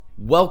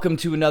Welcome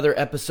to another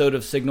episode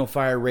of Signal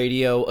Fire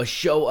Radio, a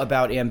show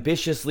about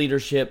ambitious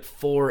leadership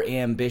for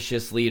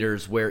ambitious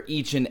leaders, where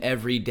each and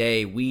every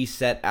day we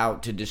set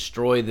out to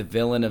destroy the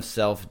villain of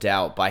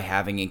self-doubt by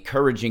having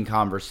encouraging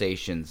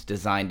conversations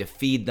designed to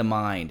feed the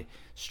mind,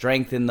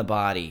 strengthen the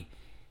body,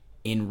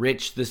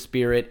 enrich the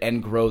spirit,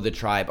 and grow the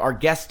tribe. Our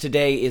guest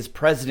today is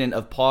president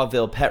of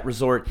Pawville Pet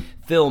Resort,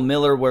 Phil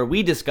Miller, where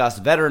we discuss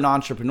veteran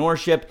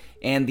entrepreneurship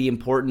and the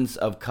importance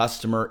of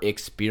customer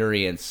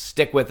experience.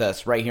 Stick with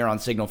us right here on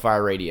Signal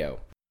Fire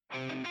Radio.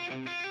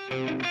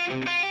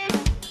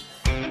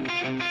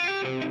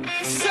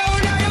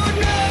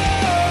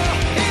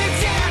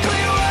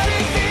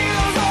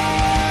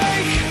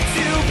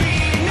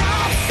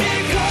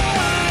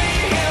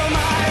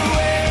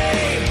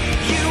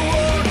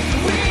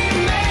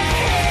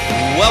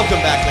 Welcome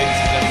back, ladies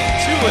and gentlemen,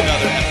 to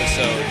another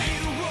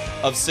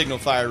episode of Signal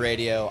Fire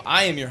Radio.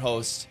 I am your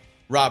host,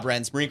 Rob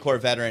Renz, Marine Corps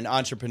veteran,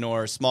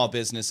 entrepreneur, small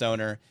business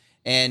owner.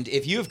 And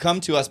if you have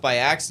come to us by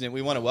accident,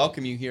 we want to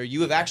welcome you here.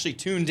 You have actually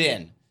tuned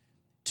in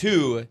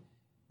to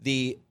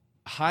the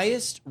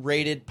highest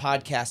rated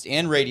podcast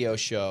and radio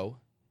show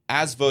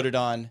as voted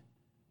on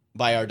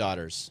by our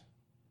daughters.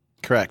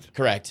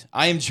 Correct.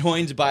 I am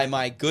joined by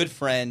my good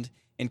friend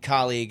and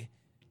colleague,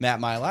 Matt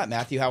Milat.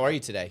 Matthew, how are you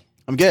today?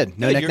 I'm good.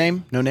 No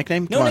nickname? No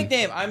nickname.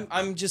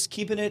 I'm just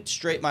keeping it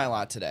straight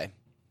Milat today.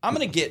 I'm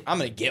gonna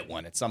get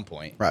one at some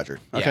point. Roger.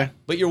 Yeah. Okay.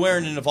 But you're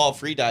wearing an Evolve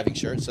freediving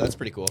shirt, so that's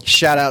pretty cool.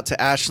 Shout out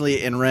to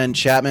Ashley and Ren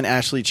Chapman.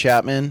 Ashley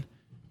Chapman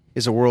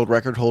is a world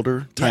record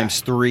holder times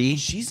 3.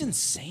 She's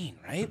insane,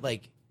 right?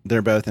 Like,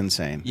 they're both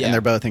insane. Yeah. And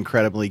they're both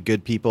incredibly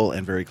good people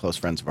and very close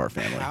friends of our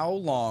family. how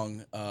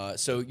long?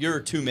 So you're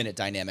a 2-minute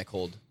dynamic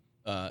hold,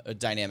 a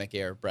dynamic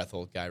air breath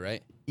hold guy,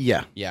 right?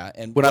 Yeah. Yeah.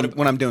 And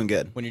When I'm doing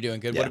good. when you're doing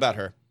good, Yeah. what about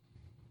her?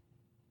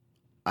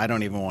 I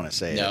don't even want to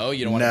say it. No,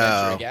 you don't want to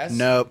venture a guess?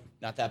 Nope.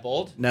 Not that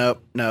bold?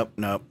 Nope.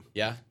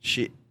 Yeah.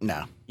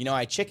 No. You know,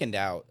 I chickened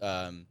out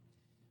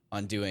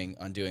on doing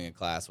a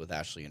class with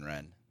Ashley and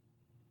Ren.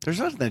 There's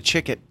nothing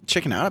to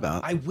chicken out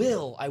about. I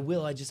will.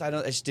 I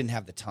just didn't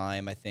have the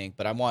time, I think,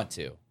 but I want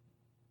to,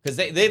 because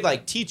they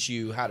like teach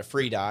you how to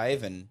free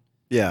dive and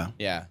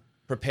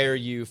prepare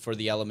you for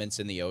the elements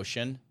in the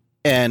ocean.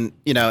 And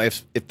you know,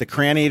 if the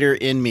crayon eater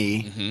in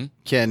me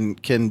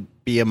can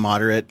be a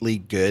moderately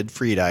good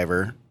free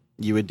diver,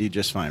 you would do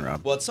just fine,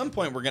 Rob. Well, at some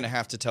point, we're going to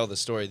have to tell the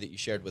story that you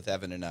shared with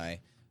Evan and I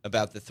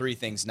about the 3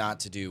 things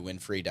not to do when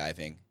free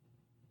diving.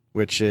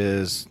 Which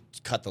is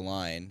Cut the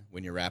line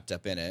when you're wrapped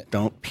up in it.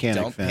 don't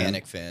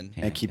panic fin.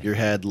 And keep your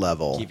head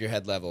level. Keep your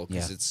head level,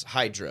 because it's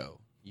hydro.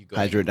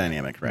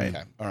 Hydrodynamic, right?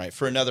 Okay. All right.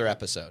 For another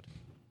episode.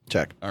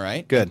 Check. All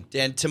right. Good.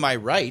 And to my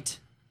right,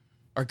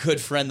 our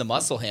good friend, the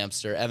muscle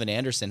hamster, Evan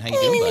Anderson. How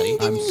you doing, buddy?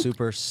 I'm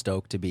super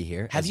stoked to be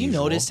here. Have as you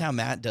usual. noticed how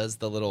Matt does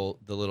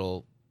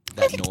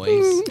that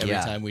noise every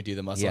time we do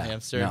the muscle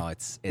hamster? No,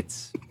 it's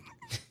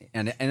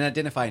an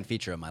identifying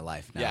feature of my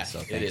life now. Yeah, so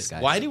it thanks, is.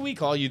 guys. Why do we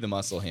call you the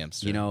muscle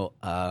hamster? You know,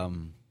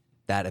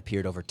 that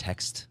appeared over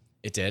text.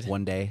 It did.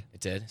 One day. It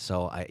did.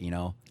 So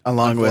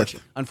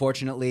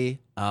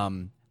Unfortunately,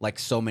 like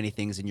so many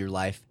things in your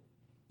life,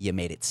 you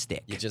made it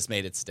stick. You just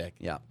made it stick.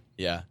 Yeah.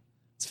 Yeah.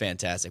 It's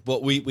fantastic.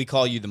 Well, we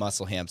call you the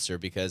muscle hamster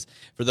because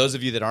for those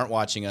of you that aren't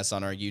watching us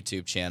on our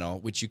YouTube channel,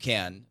 which you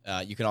can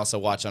also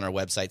watch on our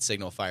website,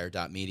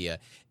 signalfire.media.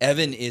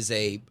 Evan is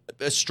a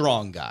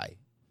strong guy.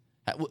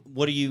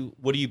 What are you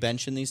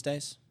benching these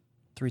days?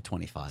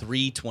 325.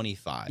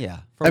 325. Yeah.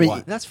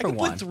 That's for I can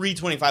one. put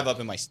 325 up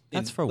in my.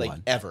 That's for like,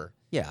 one. Ever.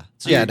 Yeah.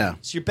 So Yeah, you're, no.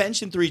 So you're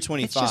benching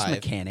 325. It's just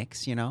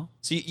mechanics, you know?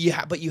 So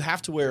but you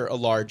have to wear a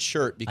large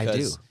shirt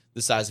because do.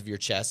 the size of your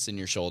chest and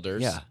your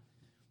shoulders. Yeah.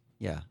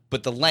 Yeah.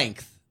 But the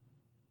length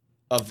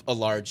of a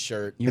large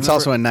shirt. it's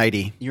also a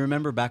nightie. You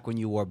remember back when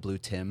you wore blue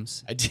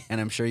Tims? I did.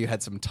 And I'm sure you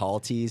had some tall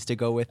tees to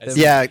go with them.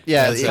 Yeah.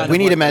 That's kind We of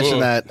need to what- mention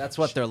that. That's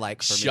what they're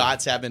like for me.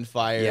 Shots have been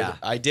fired. Yeah.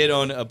 I did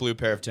own a blue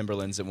pair of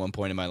Timberlands at one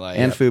point in my life.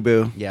 And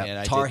FUBU. Yeah. And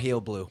I Tar did-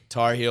 heel blue.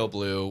 Tar Heel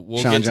Blue.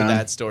 We'll Sean get to John.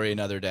 that story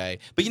another day.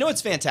 But you know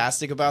what's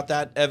fantastic about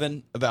that,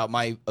 Evan? About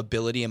my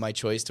ability and my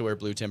choice to wear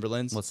blue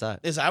Timberlands? What's that?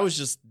 Is I was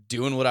just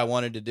doing what I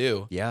wanted to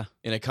do Yeah.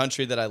 in a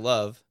country that I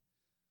love.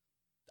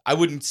 I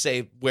wouldn't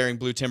say wearing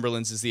blue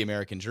Timberlands is the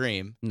American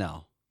dream,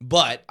 No.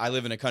 but I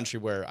live in a country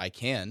where I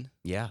can,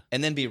 Yeah.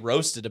 and then be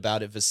roasted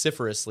about it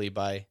vociferously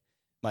by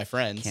my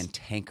friends.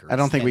 Cantankerous. I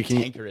don't think we can.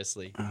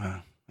 Cantankerously.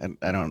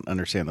 I don't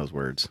understand those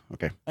words.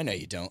 Okay. I know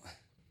you don't.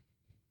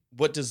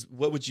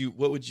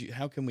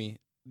 How can we?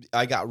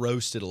 I got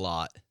roasted a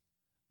lot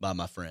by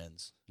my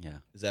friends. Yeah.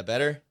 Is that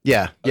better?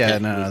 Yeah. Yeah. Okay.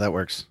 No, that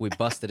works. We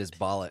busted his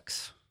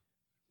bollocks.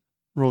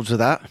 Rules of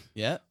that.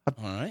 Yeah.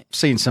 All right.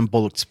 Seen some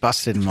bullets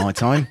busted in my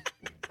time.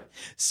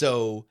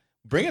 So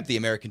bring up the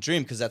American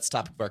dream because that's the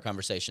topic of our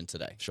conversation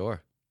today.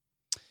 Sure.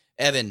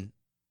 Evan,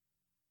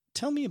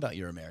 tell me about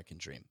your American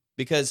dream.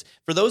 Because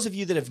for those of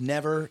you that have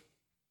never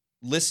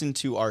listened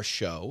to our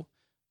show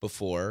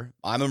before,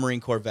 I'm a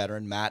Marine Corps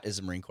veteran. Matt is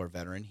a Marine Corps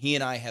veteran. He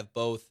and I have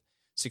both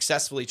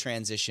successfully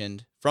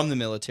transitioned from the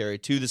military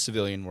to the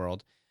civilian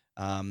world.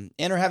 and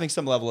are having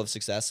some level of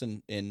success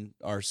in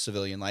our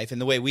civilian life.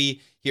 And the way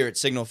we here at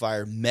Signal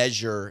Fire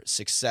measure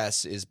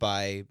success is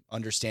by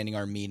understanding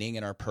our meaning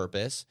and our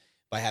purpose,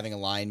 by having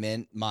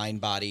alignment,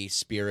 mind, body,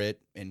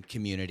 spirit, and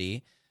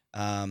community,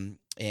 and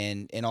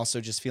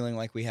also just feeling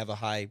like we have a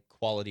high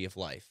quality of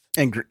life.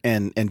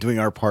 And doing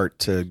our part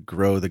to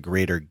grow the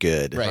greater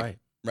good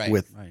Right.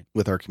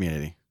 with our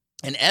community.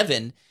 And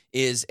Evan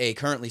is a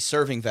currently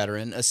serving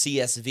veteran, a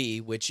CSV,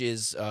 which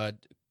is a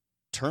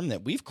term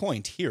that we've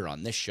coined here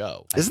on this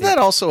show. Isn't that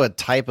also a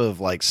type of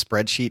like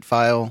spreadsheet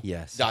file?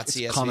 Yes. Dot It's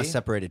CSV? comma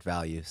separated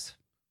values.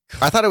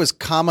 I thought it was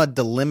comma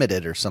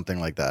delimited or something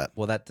like that.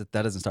 Well, that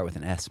doesn't start with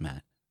an S,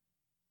 Matt.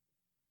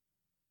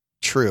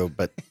 True,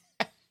 but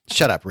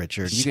shut up,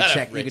 Richard. You Shut could up,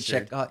 check. You could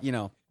Richard.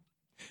 check.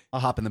 I'll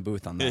hop in the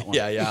booth on that one.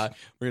 Yeah.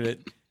 We're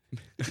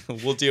gonna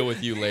we'll deal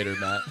with you later,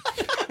 Matt.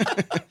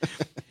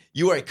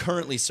 You are a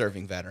currently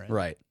serving veteran,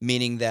 Right.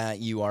 meaning that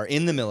you are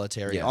in the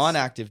military, Yes. on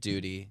active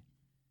duty,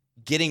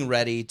 getting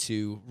ready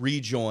to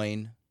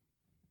rejoin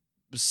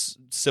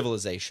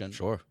civilization.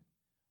 Sure.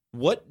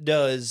 What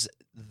does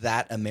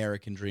that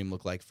American dream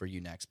look like for you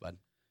next, bud?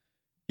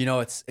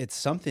 It's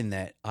something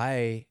that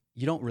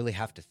you don't really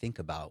have to think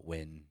about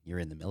when you're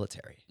in the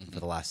military. Mhm. For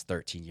the last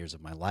 13 years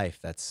of my life,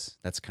 that's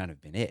kind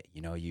of been it.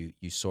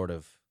 You sort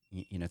of,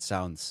 it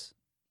sounds,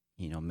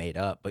 made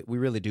up, but we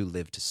really do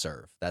live to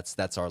serve.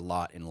 That's our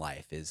lot in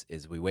life is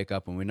we wake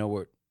up and we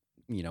know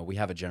we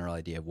have a general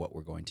idea of what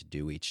we're going to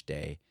do each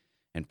day.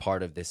 And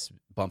part of this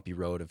bumpy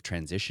road of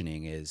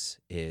transitioning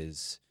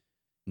is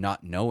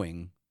not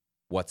knowing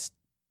what's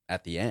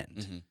at the end.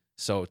 Mm-hmm.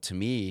 So to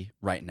me,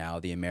 right now,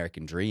 the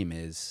American dream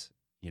is,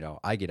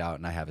 I get out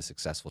and I have a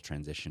successful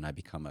transition. I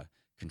become a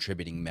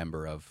contributing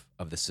member of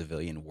the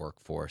civilian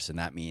workforce. And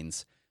that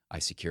means I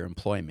secure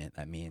employment.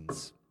 That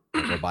means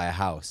I go buy a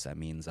house. That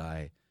means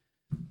I,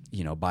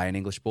 buy an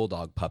English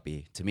Bulldog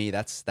puppy. To me,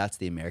 that's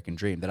the American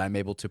dream, that I'm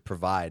able to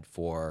provide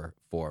for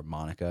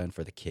Monica and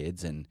for the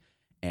kids and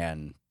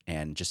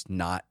just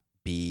not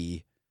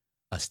be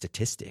a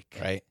statistic.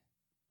 Right.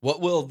 What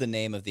will the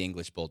name of the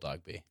English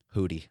Bulldog be?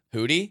 Hootie.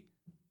 Hootie?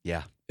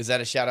 Yeah. Is that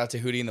a shout out to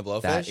Hootie and the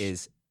Blowfish? That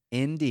is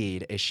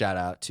indeed a shout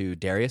out to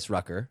Darius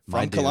Rucker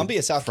From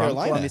Columbia, South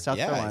Carolina. Columbia, South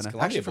Yeah, he's a Carolina.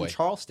 Columbia Actually from boy.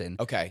 Charleston.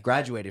 Okay.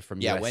 Graduated from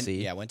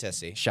USC. Went to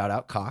SC. Shout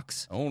out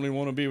Cox. Only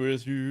want to be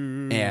with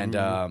you.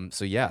 And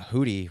so yeah,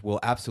 Hootie will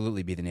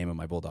absolutely be the name of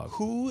my bulldog.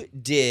 Who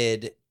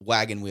did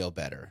Wagon Wheel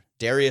better,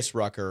 Darius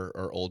Rucker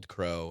or Old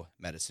Crow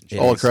Medicine Show?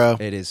 Old Crow.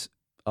 It is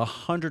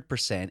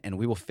 100%, and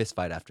we will fist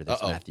fight after this,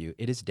 Uh-oh. Matthew.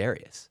 It is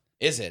Darius.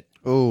 Is it?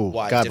 Ooh,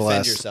 Why? God Defend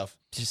bless. yourself.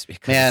 Just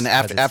because Man,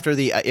 because after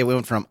it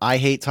went from I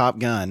hate Top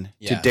Gun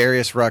Yeah. to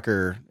Darius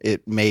Rucker,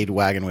 it made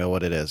Wagon Wheel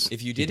what it is.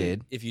 If you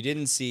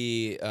didn't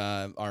see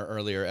our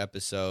earlier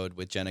episode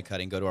with Jenna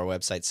Cutting, go to our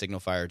website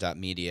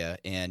signalfire.media,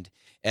 and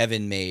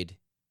Evan made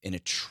an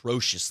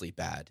atrociously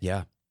bad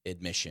yeah,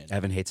 admission.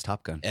 Evan hates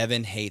Top Gun.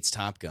 Evan hates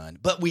Top Gun,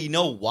 but we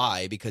know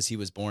why, because he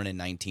was born in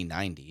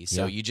 1990.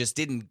 So Yeah. you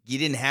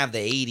didn't have the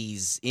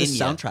 80s The in you.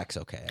 soundtrack's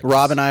okay.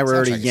 Rob and I were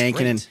already Soundtrack is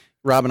yanking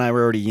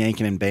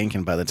and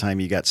banking by the time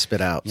you got spit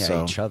out. Yeah,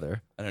 so each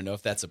other. I don't know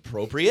if that's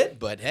appropriate,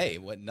 but hey,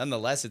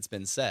 nonetheless, it's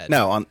been said.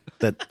 no, on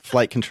the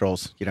flight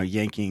controls,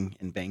 yanking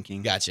and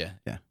banking. Gotcha.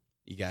 Yeah.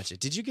 You gotcha.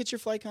 Did you get your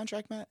flight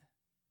contract, Matt?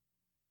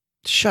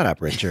 Shut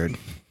up, Richard.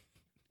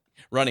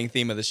 Running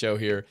theme of the show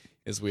here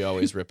is we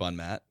always rip on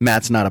Matt.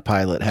 Matt's not a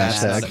pilot.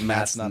 Matt's Hashtag.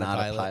 Matt's not a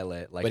a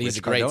pilot. like But he's Rich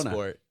a great Cardona.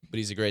 sport. But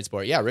he's a great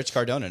sport. Yeah, Rich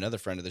Cardona, another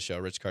friend of the show,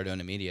 Rich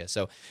Cardona Media.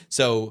 So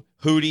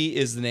Hootie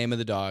is the name of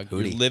the dog.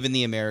 Hootie. You live in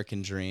the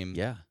American dream.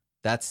 Yeah,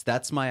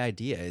 that's my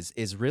idea.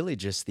 Is really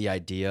just the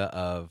idea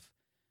of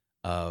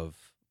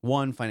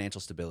one,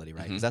 financial stability,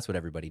 right? Mhm. Because that's what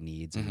everybody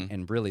needs, Mhm.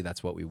 and really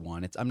that's what we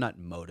want. I'm not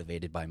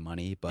motivated by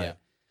money, but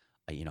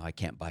I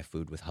can't buy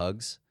food with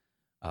hugs.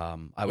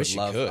 I Wish would you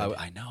love. could.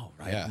 I know,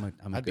 right? Yeah.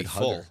 I'm a I'd good be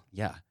hugger. full.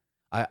 Yeah,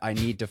 I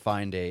need to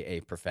find a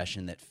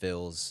profession that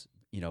fills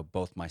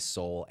both my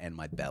soul and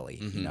my belly,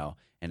 Mhm.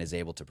 and is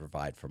able to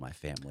provide for my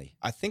family.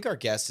 I think our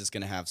guest is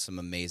going to have some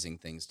amazing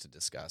things to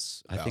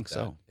discuss. I about think that.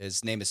 so.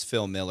 His name is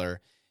Phil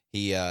Miller.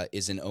 He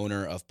is an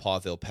owner of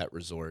Pawville Pet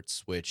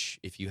Resorts, which,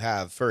 if you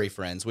have furry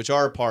friends, which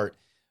are a part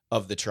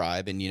of the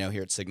tribe, and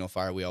here at Signal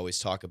Fire, we always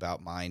talk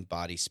about mind,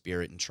 body,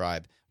 spirit, and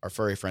tribe. Our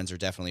furry friends are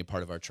definitely a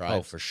part of our tribe.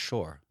 Oh, for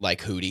sure.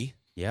 Like Hootie.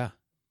 Yeah,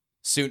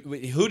 Soon,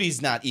 Hootie's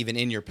not even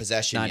in your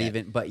possession not yet.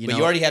 even. But But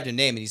you already have to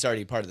name it. He's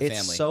already part of the it's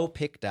family. so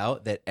picked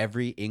out that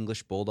every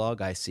English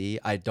bulldog I see,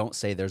 I don't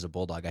say there's a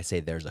bulldog. I say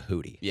there's a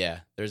Hootie. Yeah,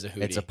 there's a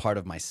Hootie. It's a part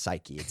of my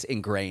psyche. It's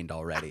ingrained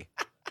already.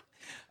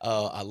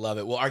 Oh, I love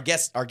it. Well, our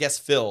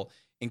guest Phil,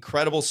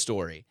 incredible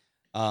story.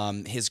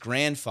 His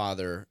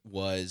grandfather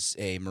was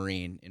a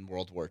Marine in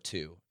World War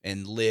II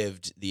and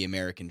lived the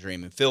American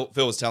dream. And Phil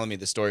was telling me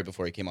the story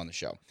before he came on the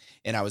show,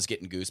 and I was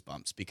getting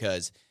goosebumps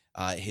because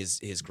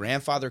his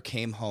grandfather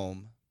came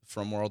home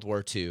from World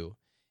War II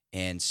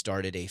and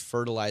started a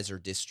fertilizer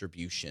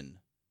distribution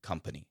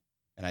company,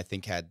 and I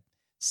think had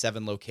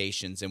 7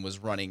 locations and was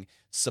running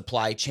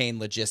supply chain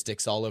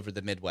logistics all over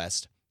the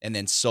Midwest, and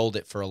then sold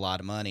it for a lot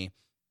of money.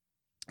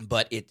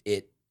 But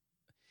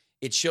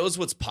it shows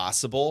what's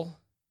possible.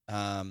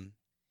 And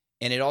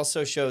it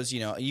also shows,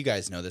 you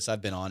guys know this.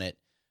 I've been on it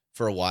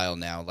for a while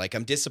now. Like,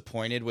 I'm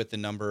disappointed with the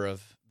number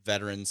of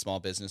veteran small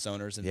business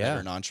owners and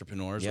veteran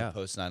entrepreneurs with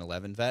post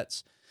 9/11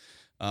 vets.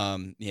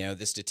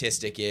 The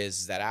statistic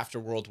is that after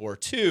World War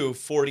II,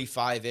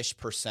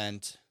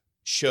 45-ish%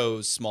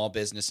 shows small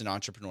business and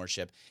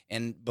entrepreneurship.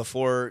 And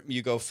before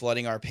you go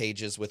flooding our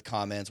pages with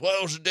comments, well,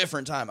 it was a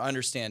different time. I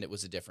understand it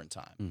was a different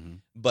time. Mm-hmm.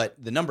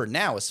 But the number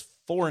now is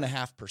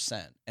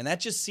 4.5%. And that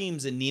just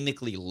seems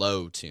anemically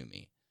low to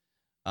me.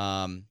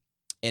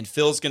 And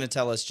Phil's going to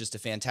tell us just a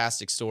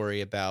fantastic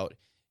story about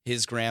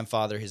his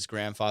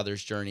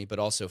grandfather's journey, but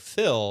also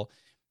Phil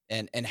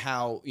and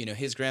how,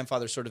 his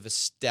grandfather sort of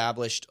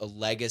established a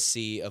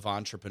legacy of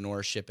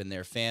entrepreneurship in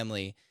their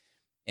family.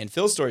 And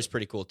Phil's story is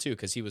pretty cool, too,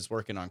 because he was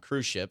working on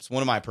cruise ships.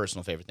 One of my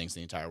personal favorite things in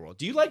the entire world.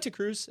 Do you like to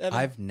cruise, Evan?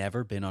 I've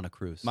never been on a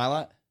cruise.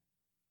 Mylot?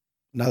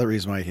 Another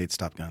reason why I hate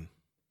Top Gun.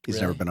 He's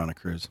Really? never been on a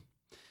cruise.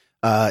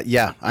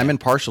 I'm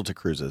impartial to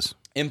cruises.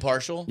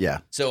 Impartial? Yeah.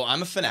 So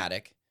I'm a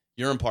fanatic.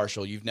 You're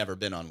impartial. You've never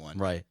been on one.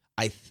 Right.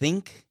 I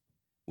think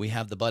we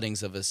have the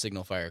buddings of a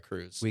Signal Fire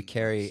cruise. We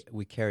carry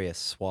a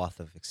swath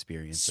of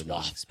experience. or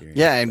non-experience,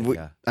 Yeah, and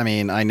but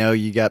I know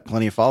you got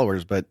plenty of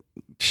followers, but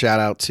shout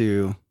out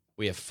to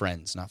We have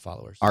friends, not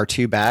followers.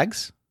 R2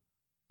 Bags.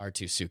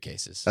 R2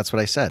 suitcases. That's what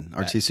I said.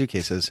 R2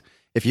 Suitcases.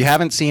 If you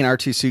haven't seen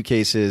R2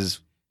 Suitcases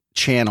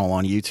channel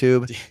on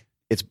YouTube,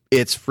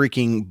 it's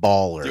freaking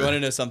baller. Do you want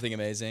to know something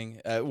amazing?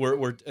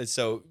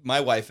 So my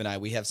wife and I,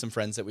 we have some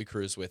friends that we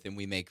cruise with, and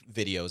we make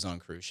videos on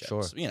cruise ships.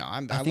 Sure. I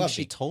think love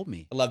she told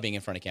me. I love being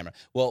in front of camera.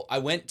 Well, I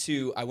went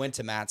to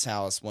Matt's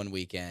house one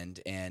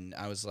weekend, and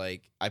I was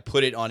like, I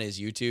put it on his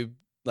YouTube.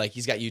 Like,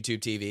 he's got YouTube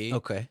TV.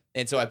 Okay.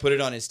 And so I put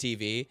it on his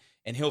TV,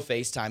 and he'll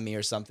FaceTime me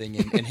or something,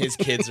 and his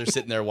kids are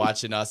sitting there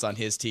watching us on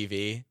his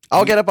TV.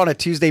 I'll get up on a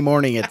Tuesday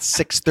morning at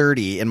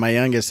 6:30, and my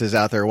youngest is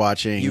out there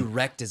watching. You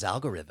wrecked his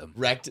algorithm.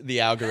 Wrecked the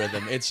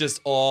algorithm. It's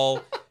just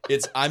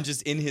I'm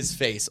just in his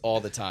face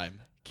all the time.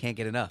 Can't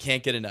get enough.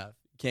 Can't get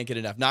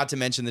enough. Not to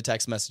mention the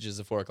text messages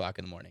at 4 o'clock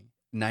in the morning.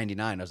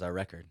 99 was our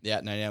record.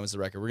 Yeah, 99 was the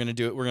record. We're going to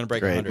do it. We're going to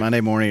break Great. 100.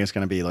 Monday morning is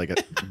going to be like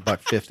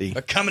 $1.50.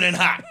 But coming in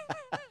hot.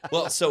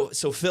 Well, so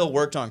Phil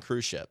worked on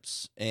cruise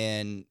ships,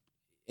 and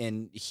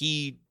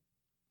he,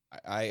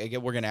 I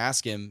get we're going to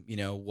ask him,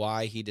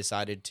 why he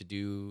decided to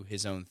do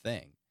his own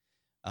thing.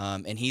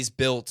 And he's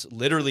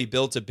literally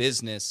built a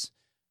business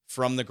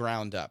from the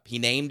ground up. He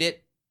named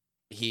it.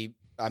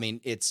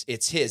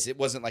 It's his. It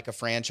wasn't like a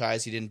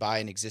franchise. He didn't buy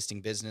an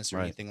existing business or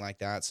anything like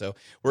that. So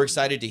we're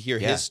excited to hear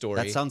his story.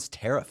 That sounds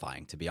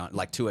terrifying, to be honest.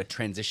 Like, to a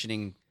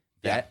transitioning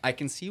vet, I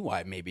can see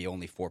why maybe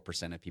only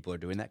 4% of people are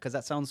doing that, because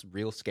that sounds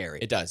real scary.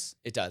 It does.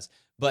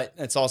 But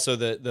it's also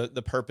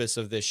the purpose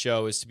of this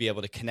show is to be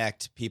able to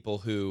connect people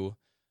who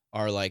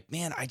are like,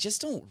 man, I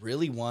just don't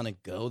really want to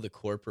go the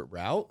corporate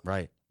route.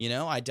 Right.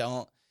 I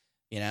don't.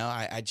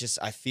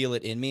 I feel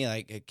it in me.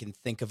 I can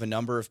think of a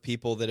number of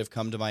people that have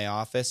come to my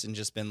office and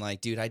just been like,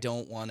 dude, I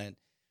don't want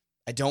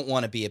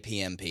to be a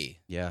PMP.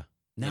 Yeah.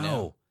 No.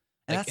 Like-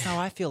 And that's how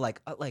I feel like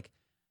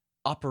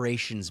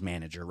operations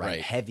manager, right?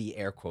 Right. Heavy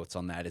air quotes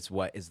on that is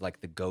what is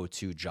like the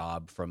go-to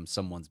job from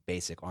someone's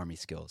basic Army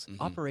skills. Mhm.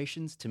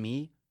 Operations, to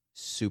me,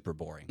 super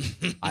boring.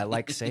 I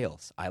like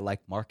sales. I like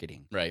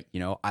marketing. Right.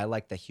 I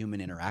like the human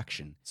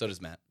interaction. So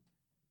does Matt.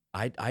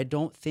 I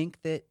don't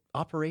think that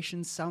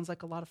operations sounds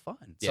like a lot of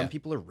fun. Yeah. Some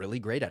people are really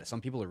great at it.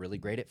 Some people are really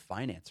great at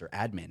finance or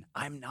admin.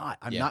 I'm not.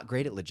 I'm not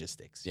great at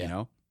logistics,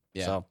 Yeah.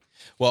 Yeah. So,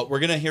 Well, we're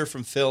going to hear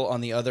from Phil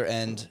on the other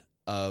end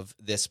of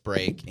this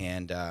break,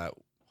 and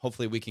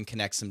hopefully we can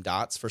connect some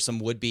dots for some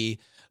would-be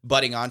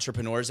budding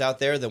entrepreneurs out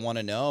there that want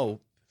to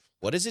know,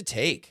 what does it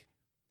take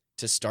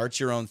to start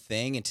your own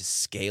thing and to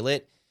scale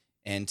it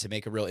and to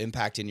make a real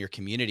impact in your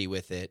community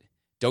with it?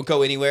 Don't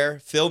go anywhere.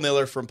 Phil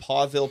Miller from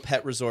Pawville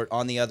Pet Resort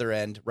on the other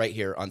end, right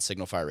here on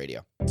Signal Fire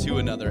Radio. To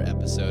another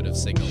episode of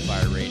Signal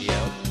Fire Radio.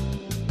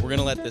 We're going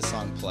to let this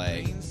song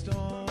play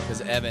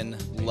because Evan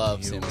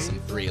loves him some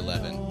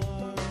 311.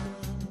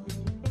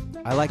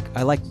 I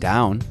like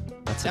Down.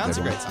 That's Down's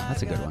a a good great one. song.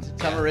 That's a good one.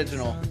 Come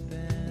original.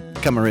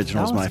 Come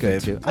original is That my one's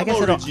good, fave. too. Come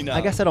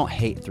I guess I don't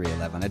hate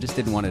 311. I just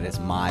didn't want it as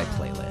my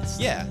playlist.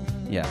 Yeah.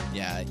 Yeah.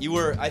 Yeah,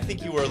 I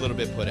think you were a little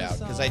bit put out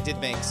because I did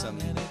make some,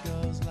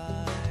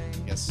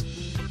 I guess,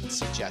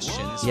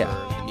 suggestions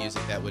Yeah. for the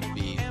music that would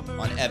be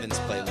on Evan's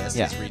playlist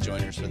Yeah. as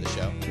rejoiners for the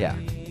show. Yeah.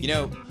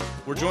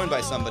 We're joined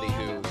by somebody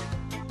who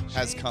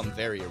has come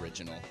very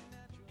original.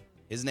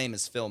 His name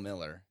is Phil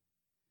Miller.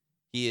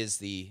 He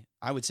is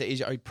are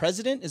you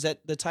president? Is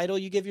that the title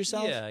you give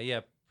yourself?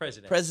 Yeah,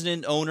 president.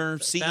 President, owner,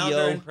 CEO. Founder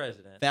and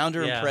president.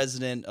 Founder Yeah. and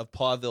president of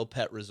Pawville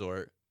Pet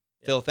Resort.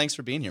 Yeah. Phil, thanks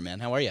for being here, man.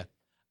 How are you?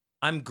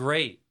 I'm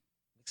great.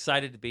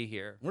 Excited to be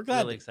here. We're glad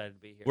Really to- excited to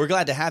be here. We're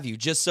glad to have you.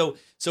 Just so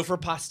for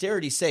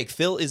posterity's sake,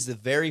 Phil is the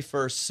very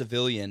first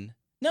civilian.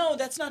 No,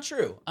 that's not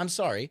true. I'm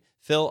sorry.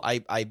 Phil,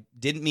 I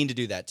didn't mean to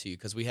do that to you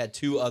because we had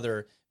two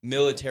other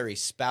military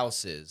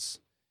spouses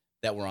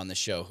that were on the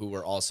show who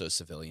were also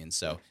civilians.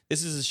 So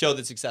this is a show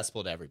that's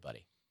accessible to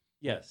everybody.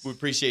 Yes. We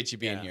appreciate you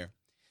being Yeah. here.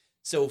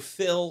 So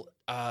Phil,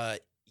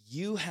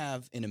 you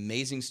have an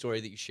amazing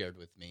story that you shared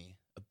with me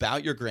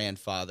about your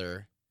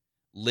grandfather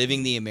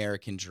living the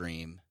American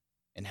dream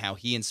and how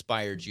he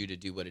inspired you to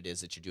do what it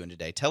is that you're doing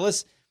today. Tell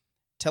us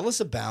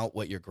about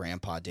what your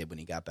grandpa did when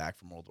he got back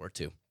from World War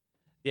II.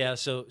 Yeah,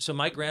 so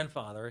my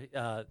grandfather,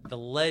 the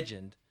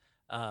legend,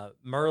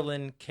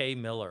 Merlin K.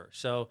 Miller.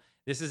 So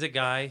this is a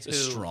guy It's who, a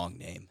strong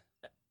name.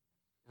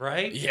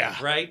 right? Yeah.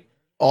 Right?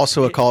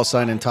 Also a call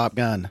sign in Top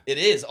Gun. It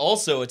is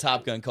also a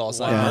Top Gun call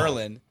sign, Wow.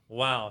 Merlin.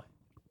 Wow.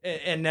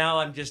 And now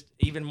I'm just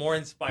even more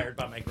inspired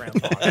by my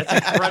grandpa. That's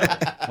incredible.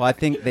 Well, I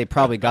think they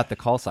probably got the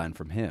call sign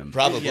from him.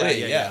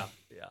 Probably, yeah.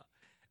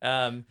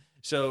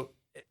 So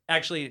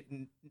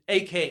actually,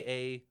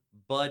 AKA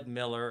Bud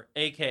Miller,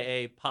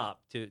 AKA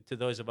Pop, to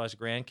those of us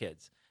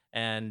grandkids.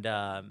 And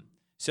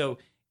so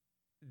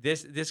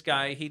this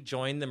guy, he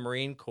joined the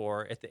Marine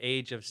Corps at the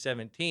age of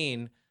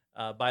 17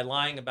 by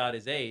lying about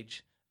his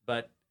age,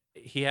 but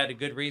he had a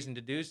good reason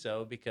to do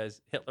so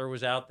because Hitler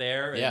was out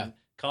there and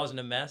causing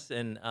a mess.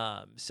 And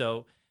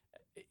so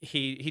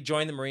he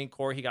joined the Marine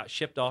Corps. He got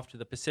shipped off to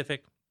the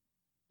Pacific.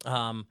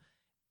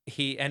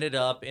 He ended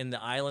up in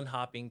the island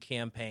hopping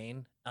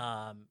campaign.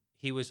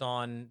 He was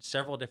on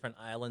several different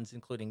islands,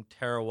 including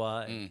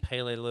Tarawa and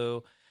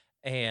Peleliu.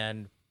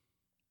 And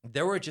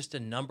there were just a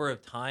number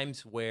of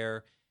times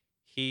where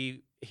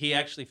he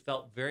actually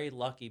felt very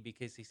lucky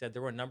because he said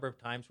there were a number of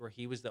times where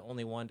he was the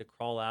only one to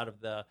crawl out of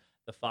the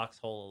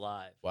foxhole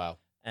alive. Wow.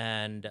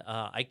 And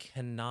I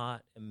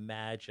cannot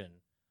imagine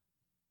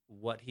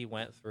what he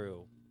went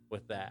through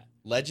with that.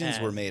 Legends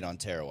were made on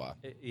Tarawa.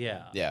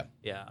 Yeah. Yeah.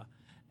 Yeah.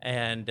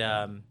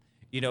 And,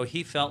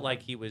 he felt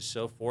like he was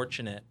so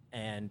fortunate.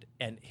 And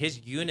his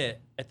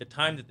unit, at the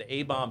time that the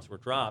A-bombs were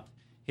dropped,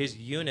 his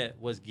unit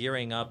was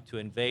gearing up to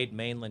invade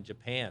mainland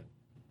Japan.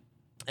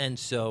 And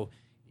so,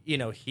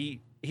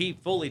 he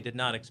fully did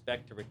not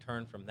expect to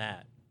return from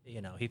that.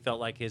 He felt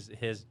like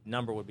his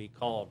number would be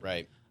called.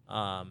 Right.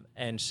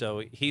 And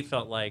so he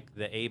felt like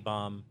the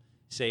A-bomb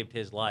saved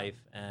his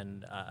life,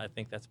 and I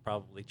think that's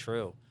probably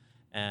true.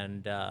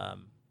 And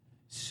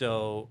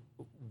so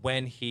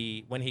when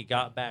he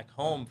got back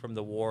home from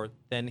the war,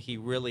 then he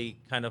really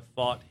kind of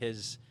fought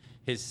his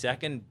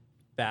second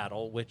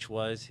battle, which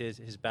was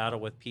his battle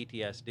with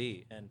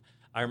PTSD. And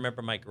I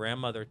remember my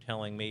grandmother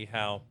telling me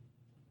how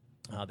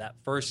that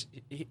first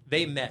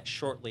they met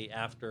shortly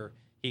after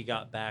he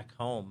got back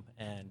home,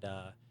 and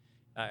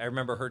I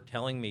remember her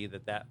telling me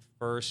that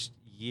first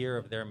year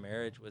of their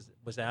marriage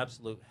was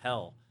absolute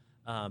hell,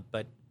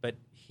 but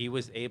he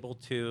was able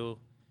to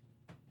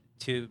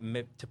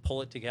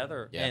pull it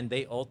together, and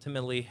they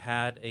ultimately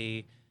had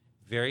a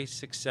very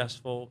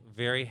successful,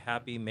 very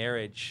happy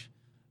marriage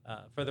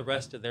for the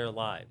rest of their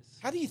lives.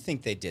 How do you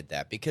think they did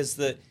that? Because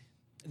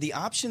the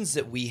options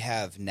that we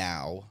have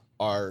now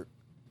are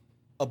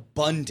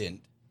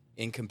abundant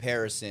in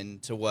comparison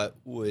to what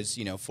was,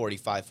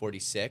 45,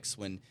 46,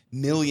 when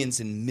millions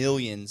and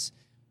millions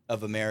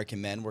of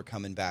American men were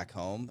coming back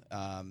home.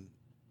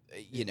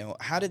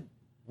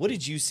 What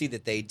did you see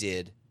that they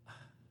did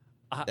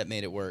that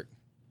made it work?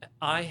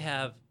 I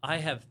have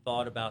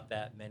thought about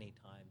that many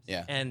times.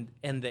 Yeah.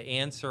 And the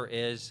answer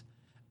is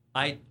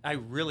I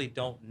really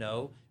don't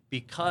know,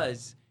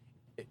 because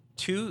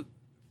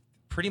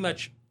pretty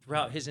much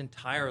throughout his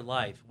entire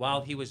life,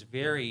 while he was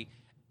very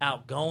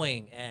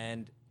outgoing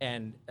and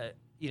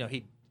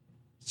he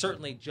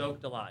certainly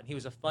joked a lot, and he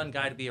was a fun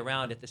guy to be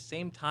around, at the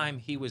same time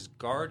he was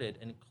guarded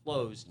and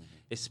closed,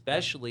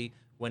 especially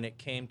when it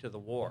came to the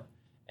war.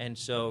 And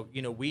so,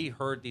 we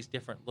heard these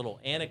different little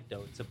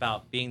anecdotes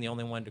about being the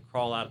only one to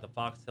crawl out of the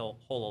foxhole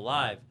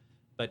alive,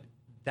 but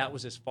that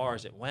was as far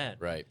as it went.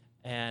 Right.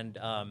 And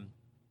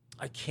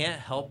I can't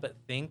help but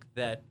think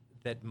that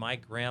my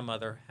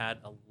grandmother had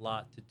a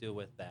lot to do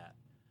with that.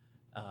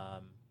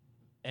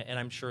 And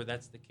I'm sure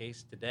that's the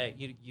case today.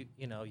 You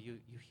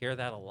hear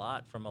that a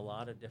lot from a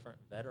lot of different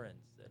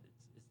veterans, that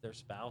it's their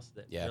spouse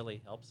that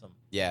really helps them.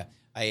 Yeah.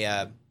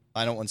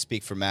 I don't want to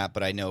speak for Matt,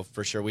 but I know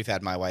for sure we've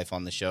had my wife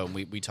on the show, and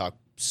we talk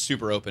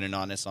super open and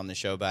honest on the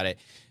show about it.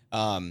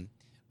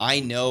 I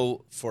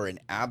know for an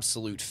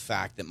absolute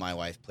fact that my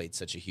wife played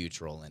such a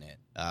huge role in it.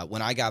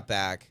 When I got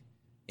back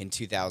in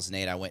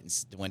 2008, I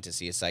went to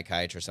see a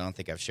psychiatrist. I don't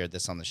think I've shared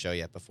this on the show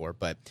yet before,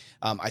 but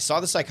I saw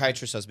the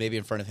psychiatrist. I was maybe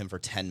in front of him for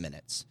 10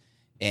 minutes.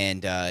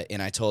 And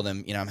I told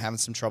him, I'm having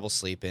some trouble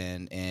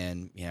sleeping,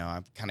 and,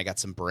 I've kind of got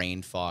some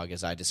brain fog,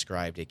 as I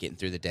described it, getting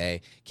through the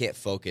day, can't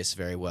focus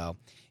very well.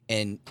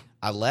 And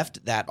I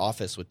left that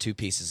office with 2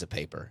 pieces of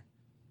paper.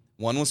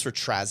 One was for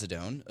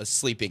Trazodone, a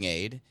sleeping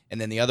aid, and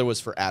then the other was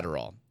for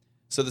Adderall.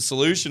 So the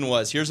solution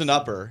was, here's an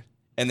upper,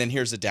 and then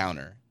here's a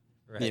downer.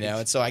 Right.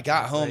 And so I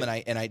got home,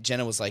 and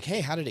Jenna was like,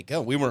 hey, how did it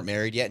go? We weren't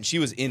married yet, and she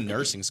was in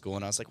nursing school,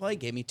 and I was like, well, he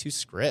gave me 2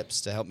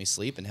 scripts to help me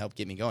sleep and help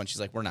get me going.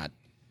 She's like, we're not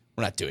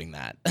doing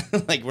that.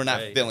 Like, we're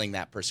not filling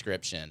that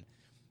prescription.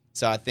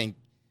 So I think,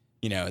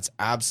 it's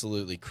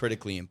absolutely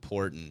critically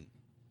important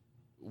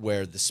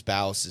where the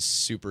spouse is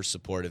super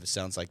supportive. It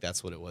sounds like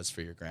that's what it was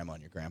for your grandma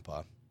and your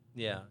grandpa.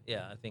 Yeah,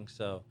 I think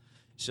so.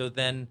 So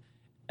then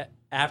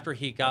after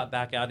he got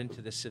back out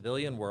into the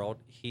civilian world,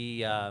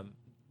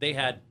 they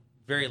had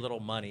very little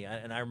money.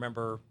 And I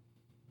remember,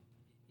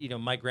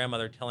 my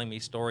grandmother telling me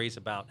stories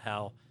about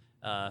how,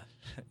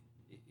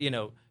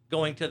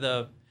 going to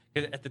the,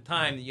 'cause at the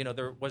time,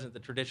 there wasn't the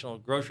traditional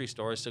grocery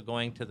stores, so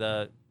going to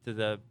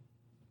the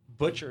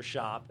butcher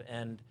shop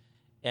and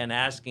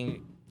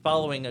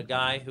following a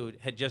guy who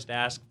had just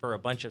asked for a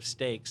bunch of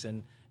steaks,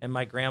 and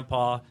my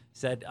grandpa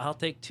said, "I'll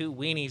take 2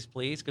 weenies,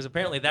 please," because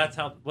apparently that's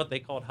what they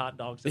called hot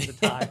dogs at the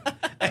time,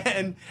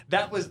 and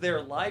that was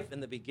their life in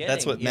the beginning.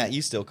 That's what Matt,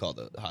 you still call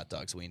the hot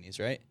dogs weenies,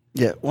 right?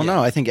 Yeah. Well,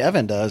 no, I think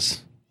Evan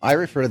does. I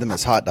refer to them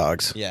as hot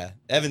dogs. Yeah,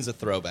 Evan's a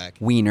throwback.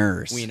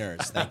 Wieners.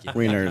 Thank you. Wieners.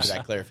 Thank you for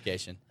that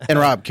clarification. And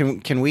Rob,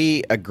 can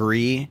we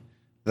agree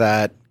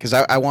that, because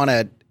I want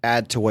to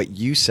add to what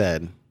you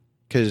said,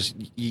 because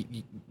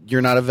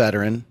you're not a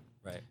veteran,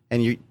 Right.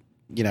 and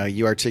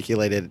you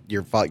articulated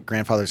your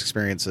grandfather's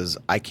experiences.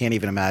 I can't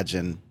even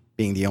imagine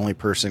being the only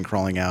person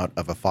crawling out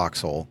of a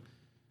foxhole,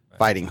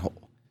 fighting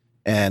hole.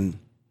 And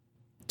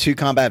 2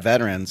 combat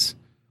veterans,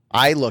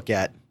 I look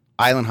at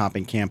island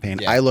hopping campaign.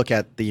 Yeah. I look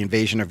at the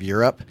invasion of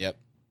Europe, Yep.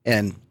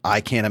 and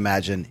I can't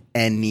imagine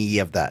any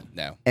of that.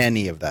 No.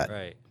 Any of that.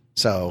 Right.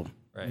 So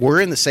Right. we're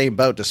in the same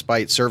boat,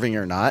 despite serving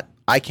or not.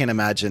 I can't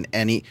imagine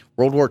any.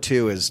 World War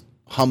II is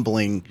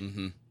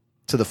humbling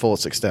to the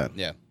fullest extent.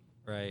 Yeah.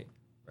 Right.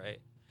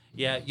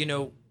 Yeah,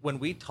 when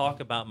we talk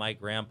about my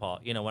grandpa,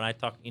 when I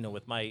talk,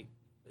 with my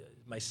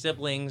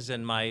siblings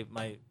and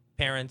my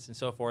parents and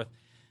so forth,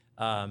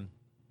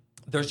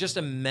 there's just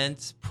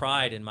immense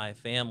pride in my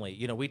family.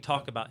 We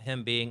talk about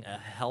him being a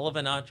hell of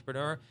an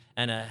entrepreneur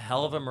and a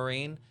hell of a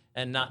Marine,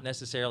 and not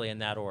necessarily in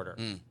that order.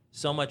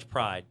 So much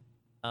pride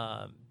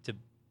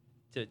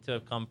to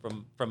have come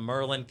from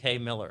Merlin K.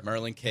 Miller.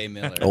 Merlin K.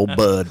 Miller. Old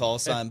Bud. Call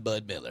sign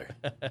Bud Miller.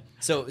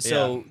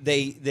 So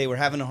they were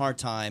having a hard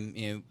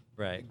time,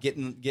 Right.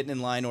 getting in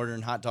line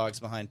ordering hot dogs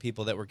behind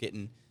people that were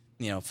getting,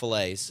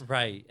 fillets.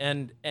 Right,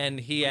 and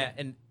he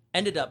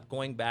ended up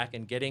going back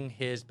and getting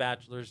his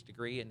bachelor's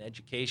degree in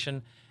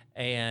education,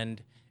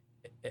 and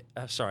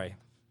sorry,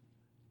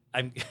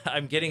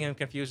 I'm getting him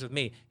confused with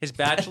me. His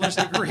bachelor's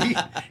degree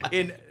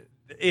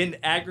in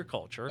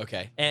agriculture.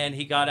 Okay. And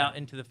he got out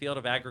into the field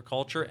of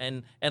agriculture,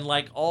 and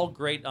like all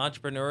great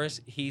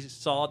entrepreneurs, he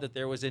saw that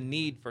there was a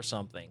need for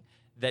something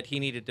that he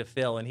needed to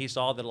fill, and he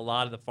saw that a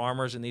lot of the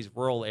farmers in these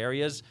rural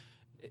areas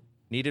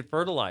needed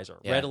fertilizer,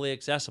 readily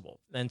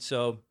accessible. And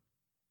so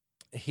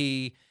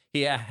he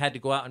had to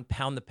go out and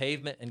pound the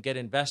pavement and get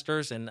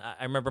investors. And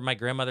I remember my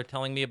grandmother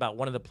telling me about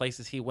one of the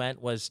places he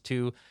went was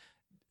to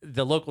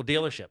the local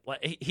dealership.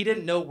 Like, he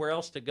didn't know where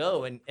else to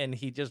go, and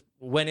he just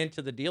went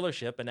into the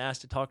dealership and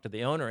asked to talk to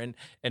the owner, and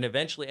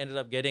eventually ended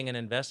up getting an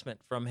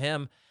investment from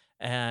him.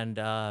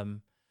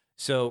 And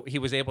so he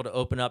was able to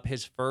open up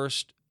his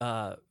first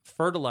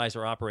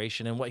fertilizer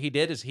operation. And what he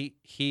did is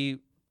he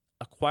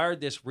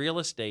acquired this real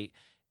estate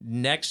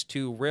next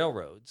to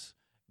railroads,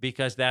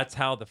 because that's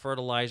how the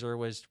fertilizer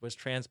was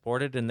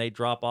transported, and they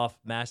drop off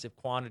massive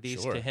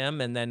quantities to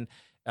him, and then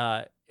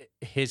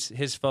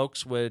his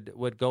folks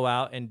would go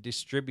out and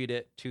distribute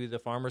it to the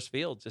farmers'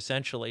 fields,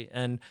 essentially.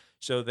 And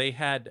so they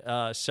had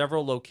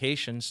several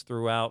locations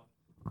throughout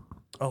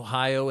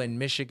Ohio and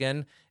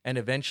Michigan, and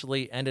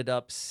eventually ended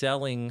up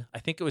selling, I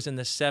think it was in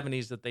the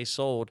 70s that they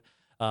sold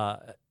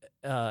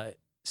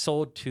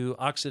to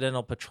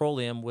Occidental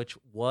Petroleum, which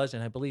was,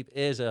 and I believe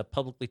is, a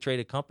publicly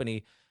traded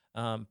company,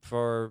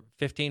 for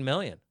 $15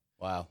 million.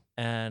 Wow.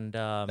 And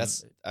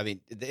That's, in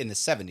the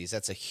 70s,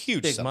 that's a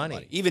huge big sum money.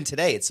 of money. Even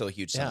today, it's still a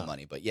huge sum of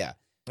money, but yeah.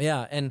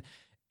 Yeah, and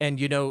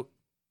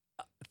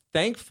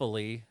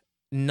thankfully,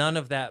 none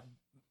of that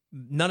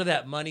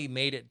money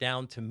made it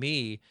down to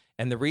me.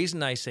 And the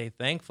reason I say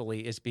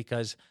thankfully is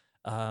because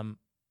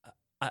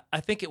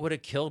I think it would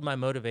have killed my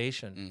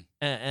motivation.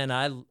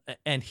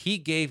 And he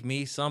gave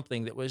me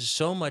something that was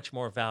so much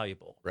more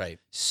valuable. Right.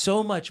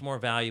 So much more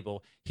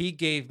valuable. He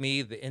gave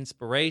me the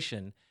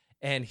inspiration,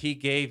 and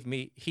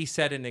he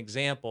set an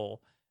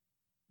example.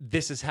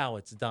 This is how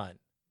it's done.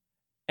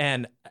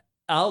 And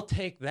I'll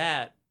take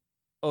that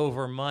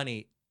over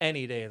money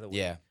any day of the week.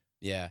 Yeah.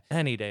 Yeah.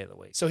 Any day of the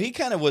week. So he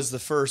kind of was the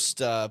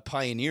first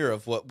pioneer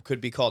of what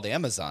could be called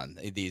Amazon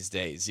these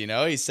days.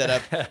 He set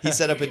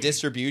up a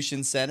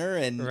distribution center,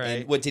 and, Right.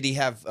 and what did he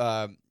have?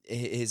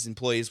 His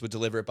employees would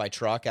deliver it by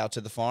truck out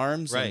to the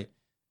farms. Right.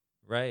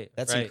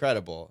 That's right.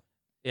 incredible.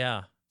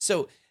 Yeah.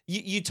 So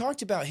you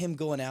talked about him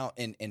going out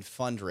and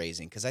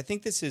fundraising, because I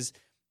think this is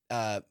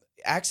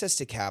access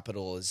to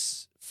capital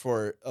is,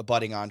 for a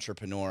budding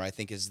entrepreneur, I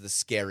think is the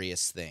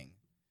scariest thing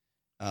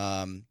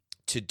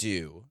to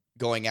do.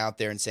 Going out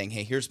there and saying,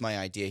 hey, here's my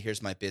idea,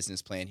 here's my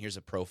business plan, here's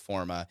a pro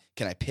forma,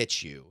 can I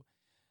pitch you?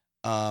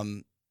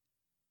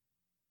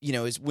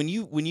 Is when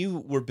you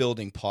were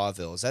building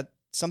Pawville, is that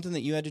something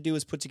that you had to do,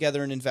 is put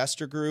together an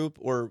investor group?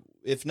 Or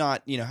if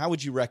not, how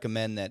would you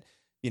recommend that,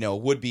 a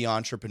would-be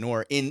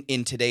entrepreneur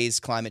in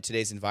today's climate,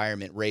 today's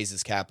environment,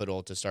 raises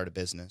capital to start a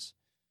business?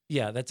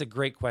 Yeah, that's a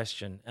great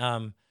question.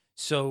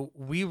 So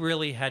we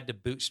really had to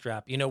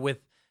bootstrap.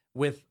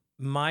 With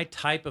my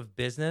type of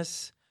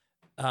business,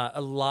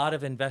 a lot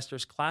of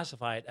investors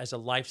classify it as a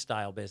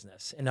lifestyle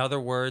business. In other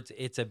words,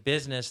 it's a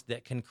business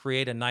that can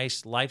create a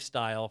nice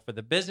lifestyle for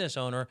the business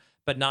owner,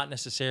 but not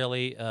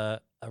necessarily a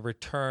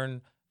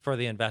return for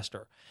the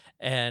investor.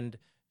 And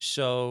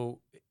so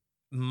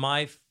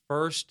my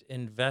first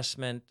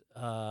investment,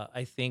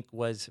 I think,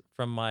 was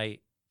from my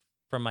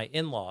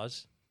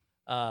in-laws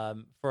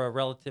for a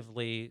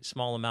relatively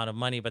small amount of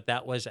money, but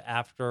that was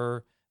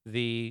after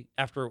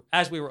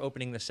as we were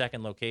opening the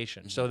second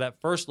location. So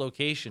that first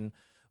location,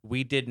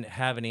 we didn't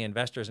have any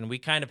investors, and we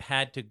kind of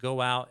had to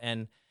go out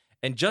and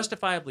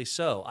justifiably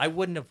so. I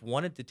wouldn't have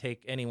wanted to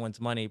take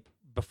anyone's money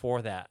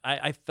before that.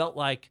 I felt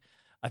like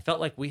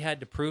we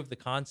had to prove the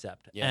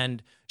concept,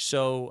 and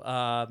so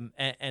I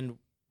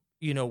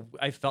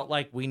felt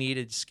like we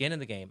needed skin in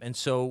the game, and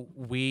so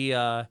we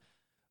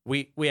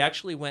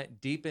actually went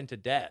deep into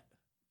debt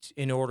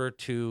in order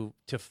to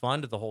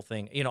fund the whole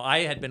thing. I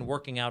had been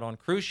working out on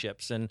cruise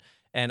ships, and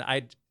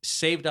I'd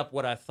saved up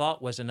what I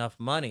thought was enough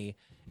money.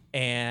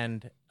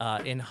 And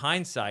in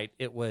hindsight,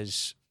 I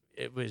was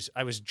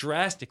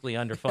drastically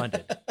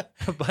underfunded.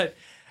 But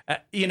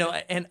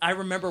and I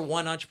remember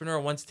one entrepreneur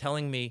once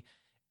telling me,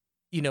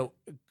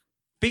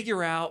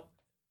 figure out,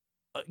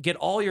 get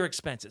all your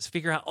expenses,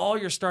 figure out all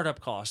your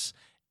startup costs,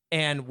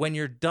 and when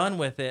you're done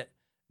with it,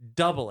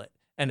 double it,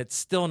 and it's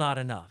still not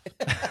enough.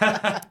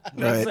 Right.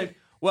 It's like,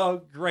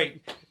 well,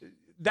 great.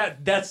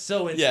 That's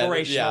so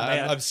inspirational,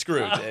 man. I'm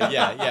screwed.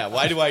 Yeah.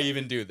 Why do I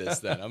even do this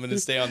then? I'm going to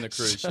stay on the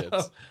cruise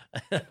ships.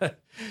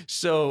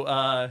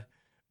 So,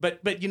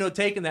 but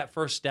taking that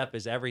first step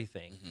is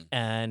everything.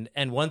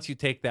 And once you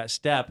take that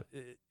step,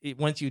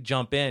 once you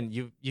jump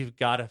in, you've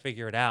got to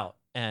figure it out.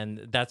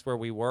 And that's where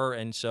we were.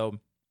 And so,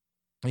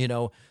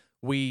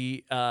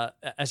 we,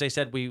 as I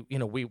said, we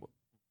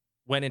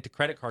went into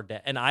credit card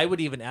debt, and I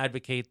would even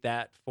advocate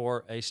that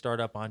for a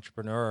startup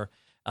entrepreneur.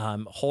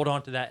 Hold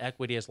on to that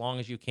equity as long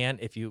as you can.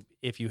 If you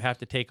have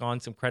to take on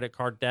some credit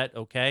card debt,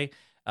 okay.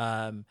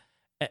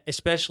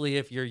 Especially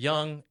if you're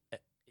young,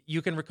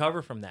 you can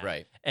recover from that.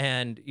 Right.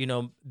 And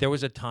there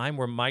was a time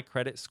where my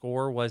credit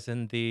score was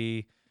in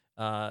the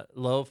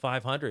low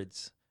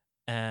 500s,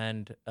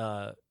 and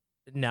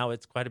now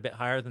it's quite a bit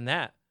higher than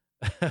that.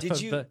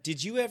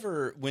 Did you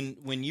ever,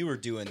 when you were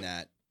doing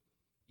that,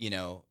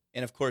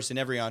 and of course, in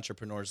every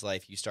entrepreneur's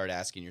life, you start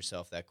asking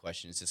yourself that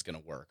question: is this going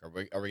to work? Are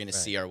we going to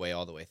see our way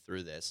all the way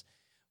through this?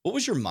 What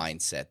was your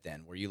mindset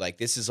then? Were you like,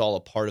 this is all a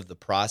part of the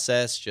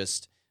process?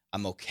 Just,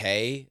 I'm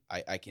okay.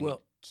 I can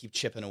keep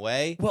chipping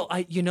away. Well,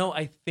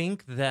 I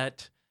think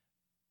that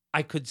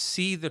I could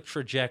see the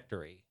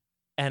trajectory,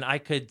 and I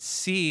could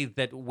see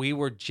that we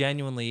were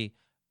genuinely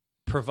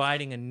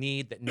providing a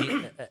need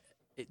that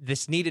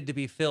this needed to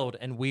be filled,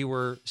 and we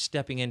were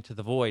stepping into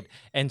the void.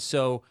 And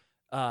so,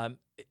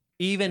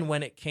 even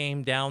when it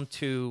came down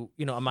to,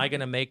 am I going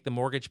to make the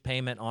mortgage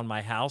payment on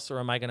my house, or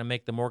am I going to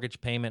make the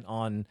mortgage payment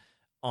on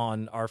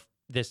our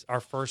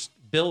first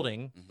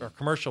building, our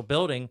commercial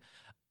building?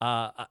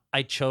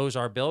 I chose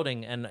our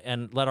building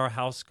and let our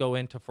house go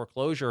into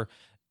foreclosure,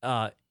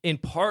 in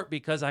part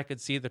because I could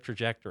see the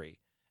trajectory,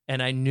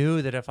 and I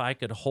knew that if I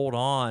could hold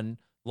on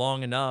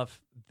long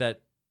enough,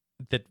 that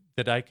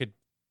I could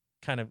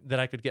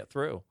get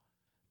through.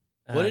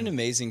 What an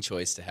amazing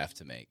choice to have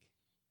to make.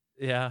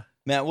 Yeah.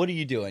 Matt, what are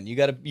you doing? You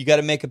got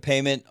to make a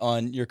payment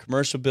on your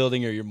commercial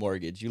building or your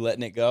mortgage. You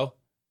letting it go?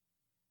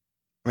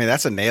 I mean,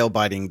 that's a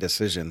nail-biting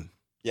decision.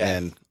 Yeah.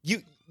 And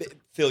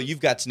Phil, you've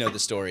got to know the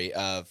story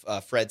of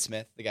Fred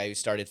Smith, the guy who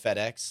started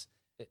FedEx.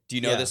 Do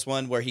you know this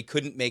one where he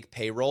couldn't make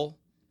payroll?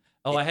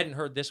 Oh, I hadn't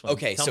heard this one.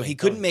 Okay, so he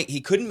couldn't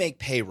make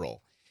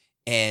payroll,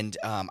 and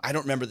I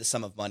don't remember the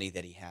sum of money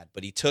that he had,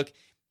 but he took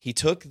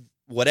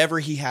whatever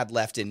he had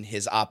left in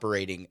his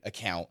operating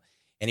account,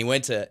 and he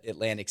went to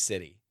Atlantic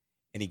City.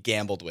 And he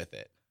gambled with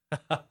it,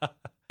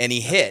 and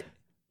he hit,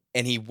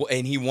 and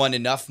he won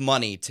enough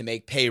money to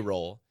make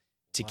payroll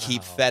to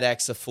keep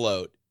FedEx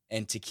afloat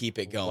and to keep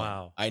it going.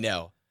 Wow. I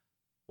know.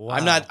 Wow.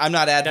 I'm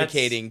not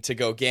advocating to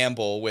go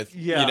gamble with.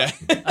 Yeah.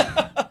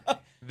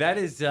 That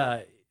is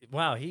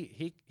wow.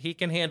 He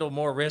can handle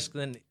more risk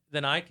than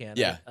I can.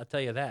 Yeah. I'll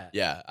tell you that.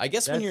 Yeah. I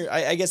guess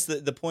I guess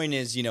the point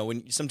is,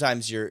 when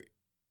sometimes you're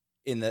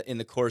in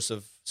the course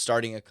of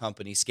starting a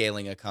company,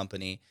 scaling a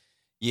company.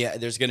 Yeah,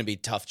 there's going to be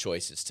tough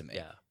choices to make.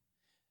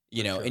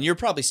 Yeah, and you're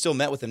probably still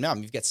met with them now. I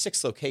mean, you've got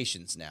 6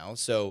 locations now,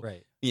 so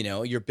right.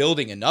 You're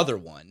building another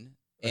one,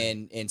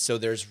 Right. and so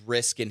there's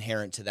risk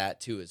inherent to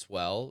that too as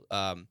well.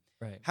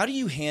 Right. How do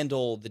you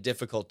handle the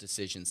difficult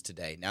decisions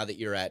today? Now that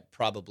you're at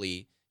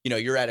probably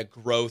you're at a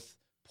growth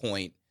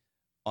point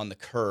on the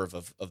curve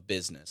of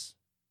business.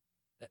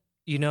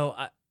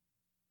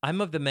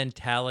 I'm of the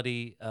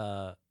mentality,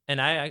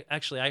 and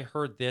I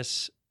heard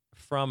this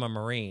from a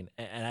Marine,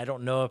 and I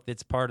don't know if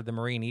it's part of the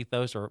Marine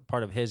ethos or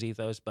part of his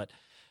ethos, but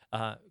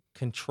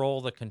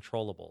control the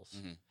controllables.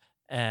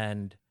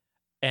 And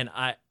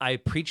I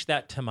preach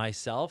that to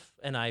myself,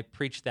 and I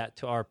preach that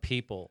to our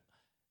people.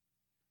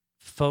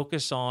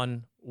 Focus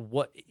on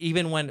what,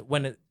 even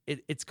when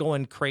it's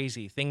going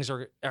crazy, things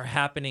are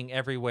happening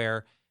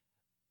everywhere.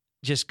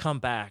 just come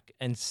back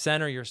and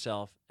center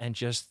yourself and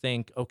just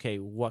think, okay,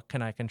 what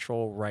can I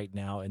control right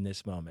now in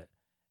this moment?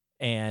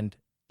 And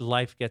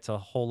life gets a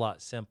whole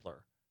lot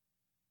simpler.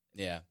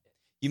 Yeah.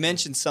 You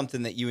mentioned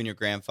something that you and your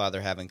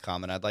grandfather have in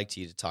common. I'd like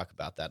you to talk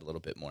about that a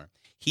little bit more.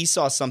 He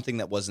saw something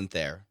that wasn't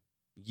there.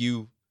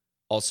 You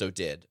also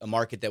did, a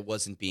market that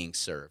wasn't being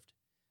served.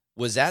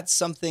 Was that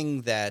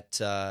something that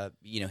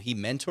he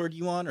mentored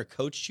you on or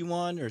coached you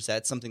on, or is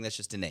that something that's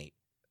just innate?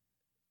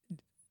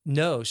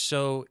 No,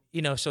 so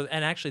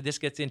and actually this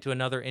gets into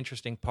another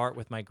interesting part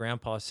with my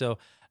grandpa. So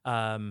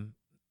to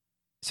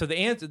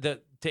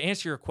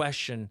answer your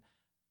question,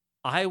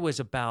 I was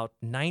about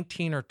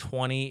 19 or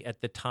 20 at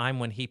the time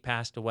when he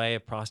passed away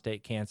of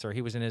prostate cancer.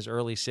 He was in his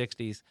early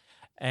 60s,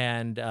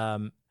 and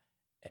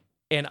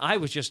I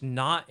was just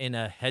not in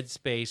a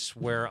headspace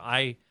where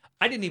I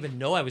didn't even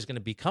know I was going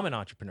to become an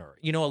entrepreneur.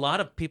 A lot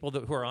of people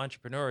who are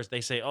entrepreneurs,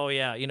 they say, "Oh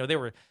yeah, they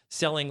were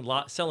selling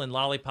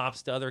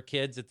lollipops to other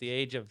kids at the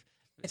age of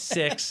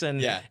 6,"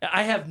 and Yeah.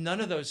 I have none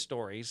of those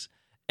stories.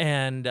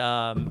 And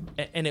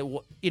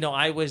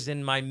I was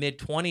in my mid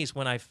 20s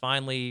when I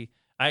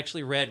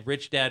actually read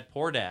Rich Dad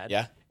Poor Dad.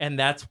 Yeah. And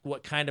that's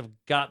what kind of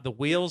got the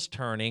wheels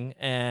turning,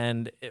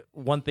 and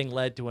one thing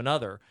led to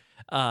another.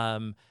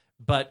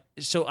 But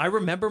so I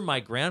remember my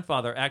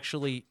grandfather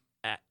actually,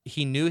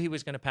 he knew he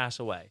was going to pass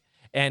away,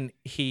 and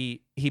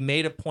he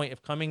made a point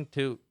of coming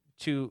to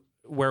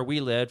where we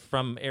lived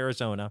from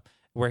Arizona,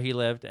 where he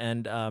lived,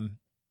 and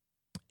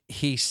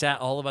he sat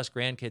all of us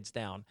grandkids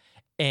down,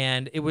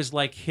 and it was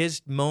like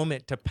his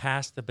moment to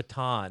pass the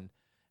baton.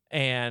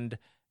 And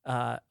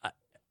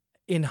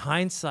in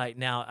hindsight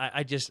now,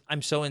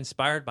 I'm so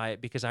inspired by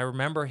it, because I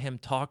remember him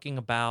talking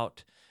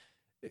about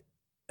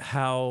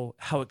how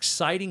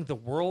exciting the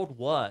world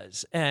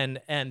was, and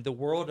the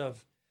world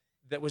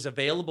that was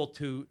available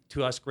to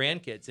us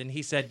grandkids. And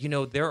he said,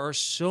 there are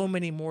so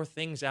many more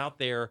things out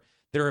there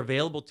that are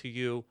available to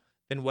you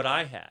than what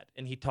I had.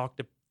 And he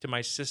talked to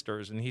my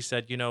sisters, and he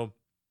said,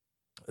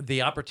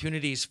 the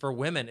opportunities for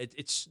women,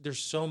 there's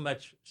so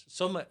much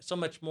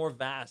more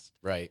vast,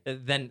 Right,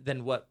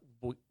 than what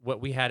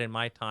we had in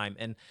my time.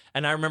 And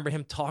I remember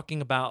him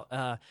talking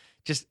about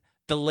just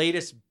the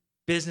latest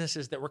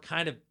businesses that were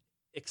kind of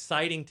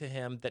exciting to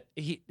him that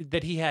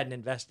he hadn't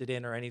invested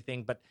in or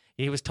anything, but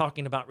he was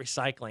talking about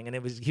recycling, and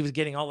he was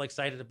getting all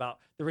excited about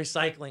the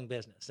recycling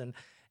business,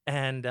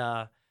 and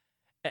that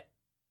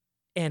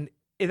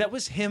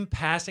was him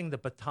passing the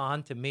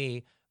baton to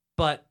me.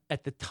 But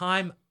at the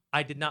time,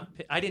 I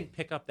didn't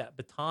pick up that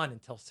baton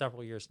until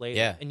several years later.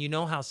 Yeah. And you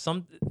know how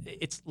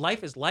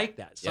life is like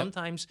that. Yep.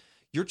 Sometimes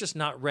you're just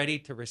not ready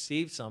to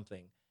receive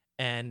something,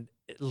 and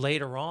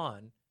later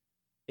on,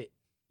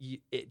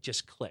 it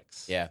just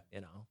clicks. Yeah.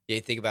 Yeah,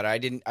 think about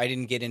it. I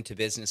didn't get into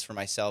business for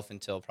myself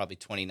until probably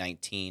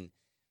 2019,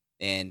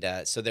 and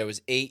so there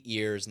was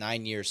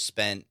 9 years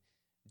spent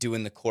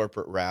doing the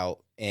corporate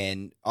route.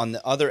 And on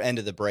the other end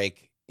of the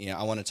break,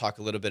 I want to talk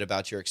a little bit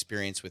about your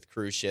experience with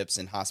cruise ships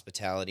and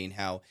hospitality, and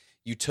how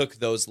you took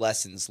those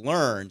lessons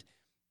learned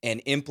and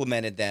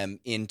implemented them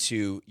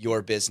into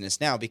your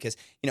business now. Because,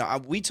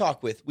 we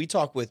talk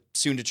with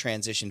soon to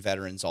transition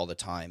veterans all the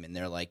time, and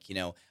they're like,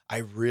 I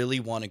really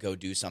want to go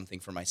do something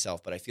for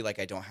myself, but I feel like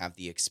I don't have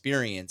the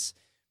experience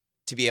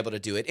to be able to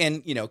do it.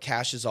 And,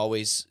 cash is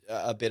always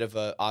a bit of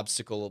an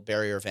obstacle,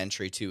 barrier of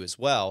entry too, as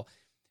well.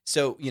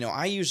 So,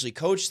 I usually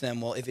coach them,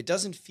 well, if it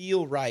doesn't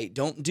feel right,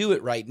 don't do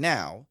it right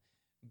now.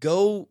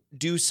 Go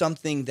do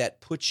something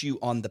that puts you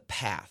on the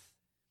path.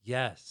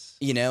 Yes.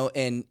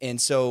 And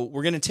so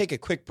we're going to take a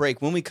quick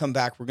break. When we come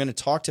back, we're going to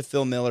talk to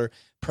Phil Miller,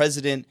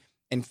 president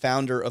and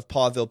founder of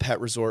Pawville Pet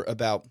Resort,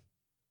 about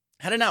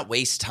how to not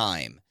waste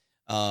time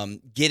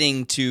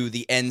getting to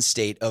the end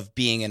state of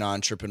being an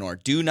entrepreneur.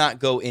 Do not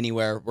go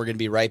anywhere. We're going to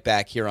be right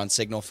back here on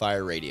Signal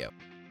Fire Radio.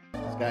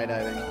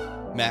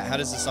 Skydiving. Matt, how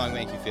does the song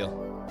make you feel?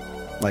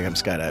 Like I'm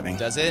skydiving.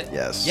 Does it?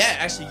 Yes. Yeah,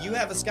 actually, you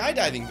have a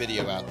skydiving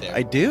video out there.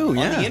 I do,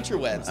 yeah. On the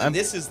interwebs. And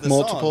this is the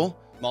multiple. song.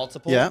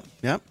 Multiple? Yeah,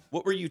 yeah.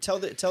 What were you, tell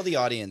the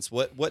audience,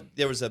 what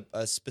there was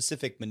a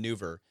specific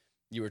maneuver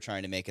you were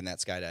trying to make in that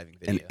skydiving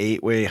video? An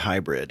 8-way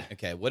hybrid.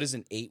 Okay, what is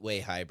an 8-way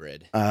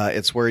hybrid?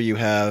 It's where you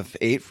have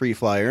 8 free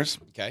flyers.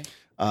 Okay.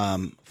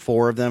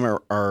 4 of them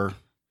are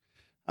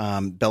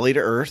belly to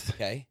earth.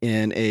 Okay.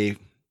 In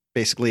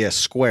basically a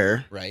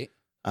square. Right.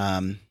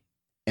 And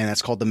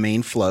that's called the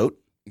main float.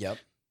 Yep.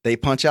 They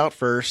punch out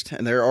first,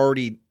 and they're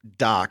already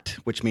docked,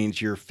 which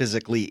means you're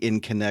physically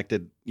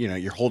connected.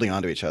 You're holding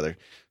onto each other.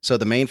 So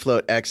the main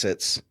float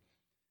exits,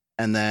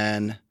 and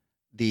then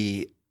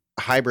the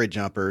hybrid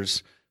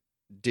jumpers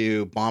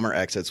do bomber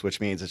exits, which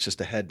means it's just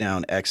a head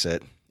down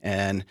exit.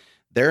 And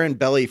they're in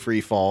belly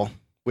free fall,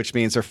 which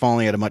means they're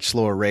falling at a much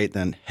slower rate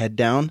than head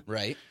down.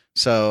 Right.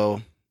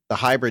 So the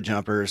hybrid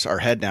jumpers are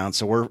head down,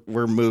 so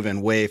we're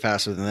moving way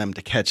faster than them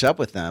to catch up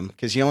with them,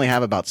 because you only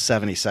have about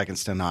 70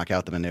 seconds to knock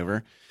out the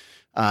maneuver.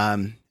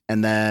 And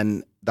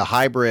then the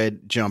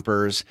hybrid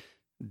jumpers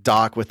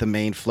dock with the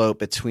main float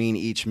between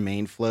each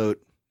main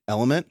float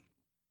element.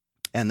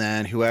 And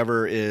then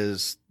whoever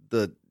is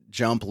the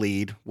jump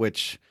lead,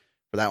 which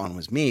for that one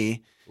was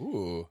me,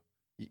 Ooh.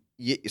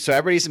 So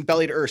everybody's in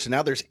belly to earth. So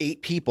now there's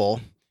 8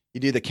 people. You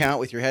do the count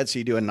with your head. So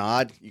you do a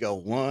nod. You go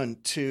 1,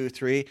 2,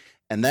 3.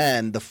 And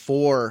then the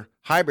 4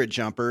 hybrid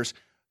jumpers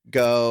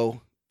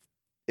go,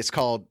 it's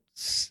called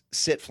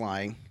sit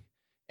flying.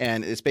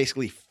 And it's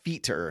basically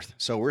feet to earth.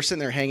 So we're sitting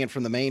there hanging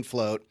from the main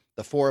float.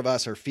 The 4 of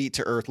us are feet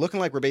to earth, looking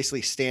like we're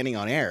basically standing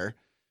on air.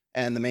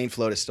 And the main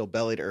float is still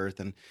belly to earth.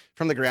 And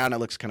from the ground, it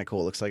looks kind of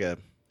cool. It looks like a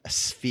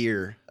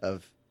sphere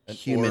of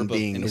human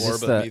beings. Is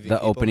this the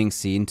opening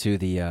scene to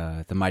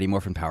the Mighty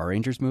Morphin Power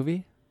Rangers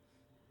movie?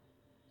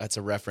 That's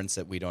a reference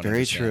that we don't Very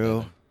understand.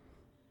 true.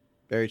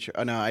 Very true.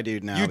 Oh, no, I do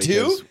now. You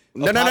do?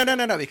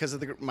 No, because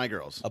of my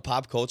girls. A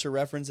pop culture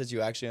reference that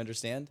you actually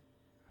understand?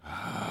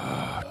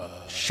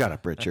 Shut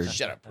up, Richard.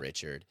 Shut up,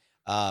 Richard.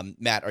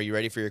 Matt, are you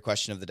ready for your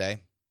question of the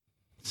day?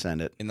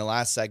 Send it. In the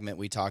last segment,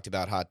 we talked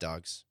about hot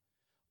dogs.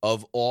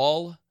 Of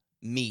all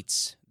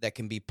meats that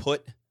can be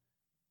put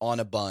on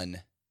a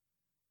bun,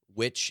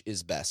 which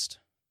is best?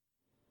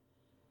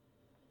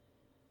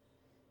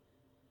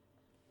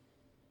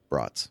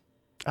 Brats.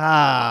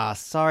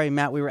 Sorry,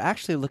 Matt. We were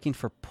actually looking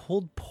for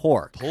pulled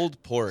pork.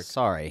 Pulled pork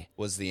Sorry.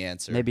 was the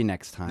answer. Maybe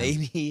next time.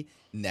 Maybe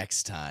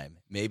next time.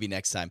 Maybe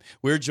next time.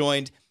 We're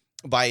joined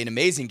by an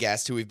amazing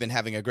guest who we've been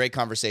having a great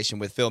conversation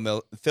with,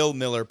 Phil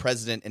Miller,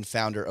 president and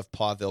founder of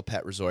Pawville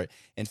Pet Resort.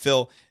 And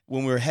Phil,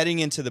 when we were heading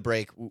into the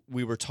break,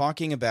 we were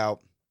talking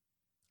about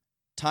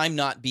time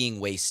not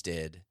being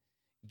wasted,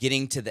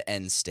 getting to the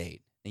end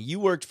state. And you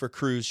worked for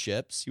cruise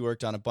ships. You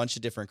worked on a bunch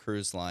of different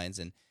cruise lines.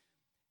 And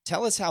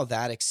tell us how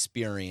that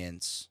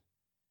experience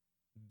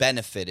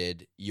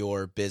benefited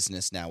your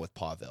business now with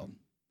Pawville.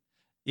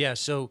 Yeah,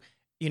 so,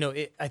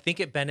 I think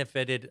it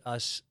benefited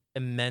us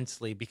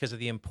immensely because of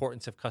the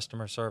importance of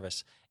customer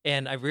service.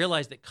 And I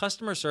realized that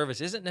customer service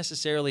isn't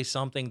necessarily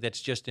something that's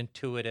just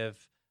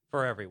intuitive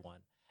for everyone,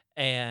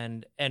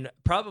 and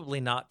probably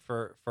not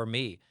for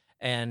me.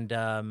 And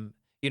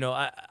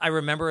I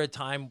remember a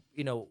time,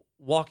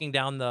 walking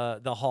down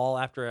the hall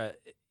after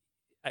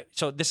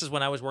so this is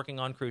when I was working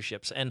on cruise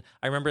ships, and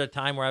I remember a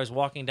time where I was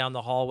walking down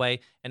the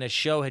hallway and a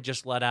show had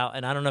just let out.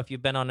 And I don't know if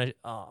you've been on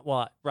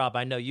Rob,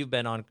 I know you've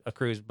been on a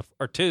cruise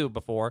or two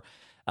before,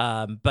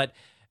 but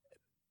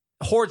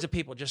hordes of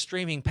people just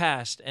streaming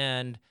past,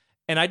 and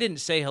I didn't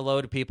say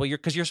hello to people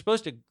because you're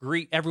supposed to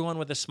greet everyone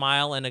with a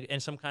smile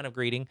and some kind of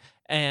greeting.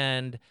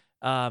 And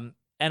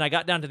I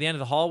got down to the end of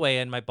the hallway,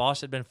 and my boss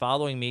had been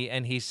following me,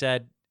 and he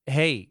said,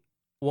 "Hey,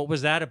 what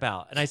was that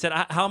about?" And I said,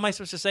 "How am I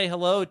supposed to say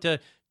hello to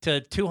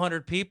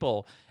 200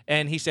 people?"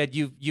 And he said,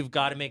 "You've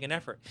got to make an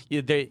effort.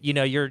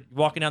 You're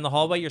walking down the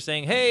hallway, you're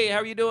saying, 'Hey, how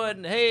are you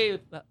doing? Hey,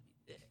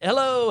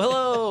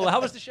 hello,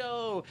 how was the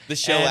show?'" The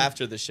show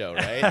after the show,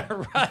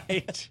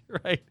 right?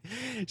 right.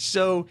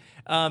 So,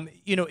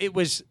 it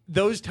was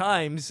those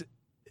times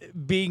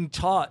being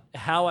taught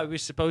how I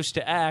was supposed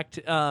to act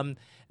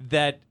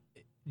that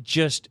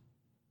just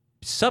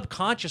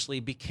subconsciously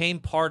became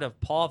part of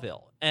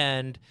Pawville.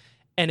 And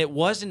it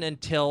wasn't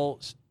until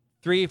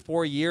 3 or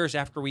 4 years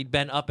after we'd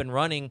been up and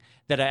running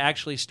that I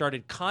actually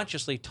started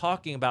consciously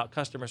talking about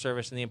customer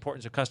service and the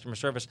importance of customer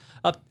service.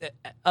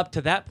 Up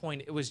to that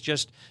point, it was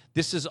just,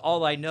 this is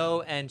all I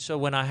know. And so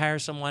when I hire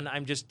someone,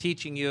 I'm just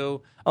teaching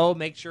you,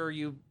 make sure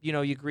you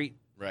greet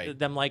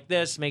them like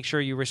this, make sure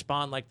you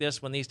respond like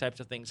this when these types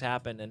of things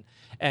happen.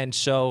 And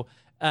so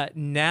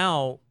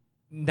now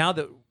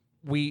that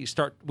we've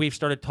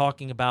started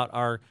talking about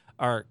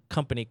our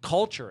company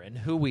culture and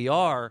who we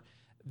are,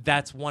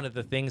 that's one of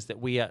the things that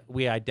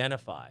we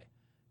identify.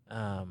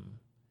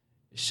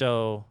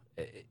 So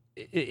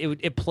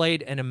it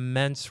played an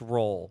immense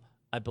role,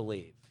 I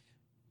believe.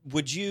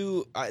 Would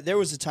you? There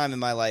was a time in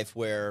my life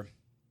where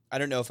I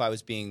don't know if I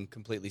was being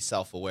completely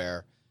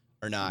self-aware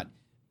or not,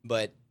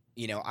 but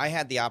I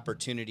had the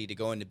opportunity to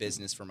go into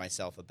business for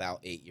myself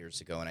about 8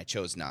 years ago, and I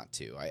chose not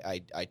to.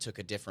 I took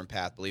a different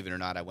path. Believe it or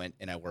not, I went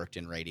and I worked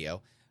in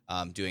radio,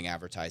 doing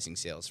advertising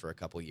sales for a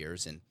couple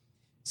years, and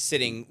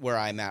sitting where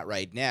I'm at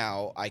right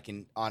now, I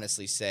can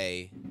honestly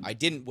say I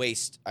didn't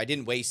waste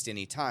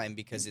any time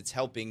because it's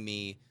helping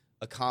me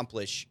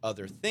accomplish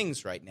other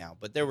things right now.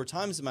 But there were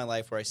times in my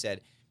life where I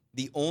said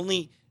the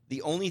only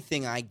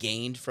thing I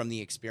gained from the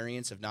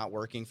experience of not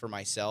working for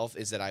myself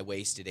is that I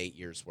wasted 8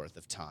 years worth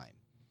of time.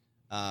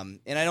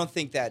 And I don't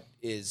think that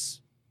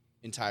is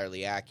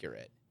entirely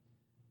accurate.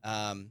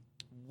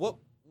 What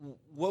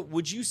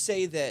would you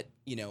say that,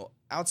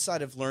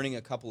 outside of learning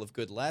a couple of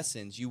good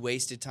lessons, you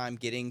wasted time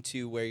getting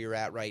to where you're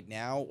at right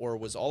now? Or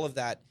was all of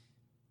that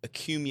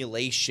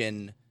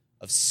accumulation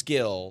of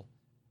skill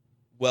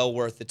well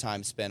worth the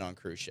time spent on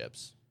cruise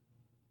ships?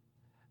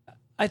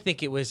 I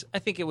think it was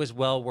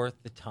well worth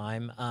the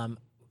time.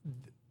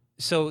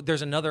 So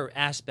there's another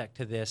aspect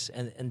to this,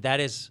 and that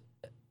is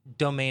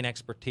domain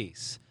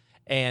expertise.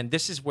 And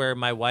this is where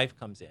my wife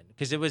comes in,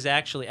 because it was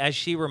actually, as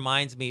she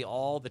reminds me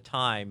all the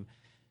time,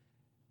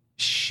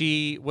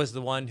 she was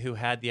the one who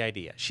had the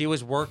idea. She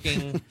was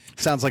working.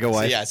 Sounds like a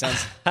wife. So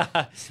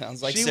yeah,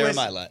 sounds like Sarah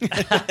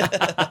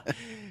Milet.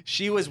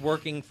 She was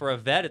working for a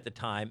vet at the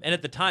time. And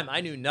at the time, I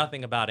knew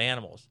nothing about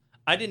animals.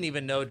 I didn't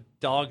even know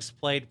dogs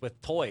played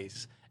with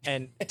toys.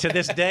 And to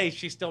this day,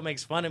 she still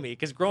makes fun of me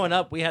because growing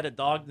up, we had a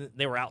dog.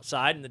 They were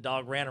outside, and the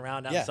dog ran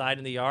around outside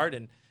in the yard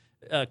and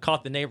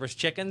caught the neighbor's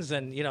chickens,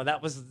 and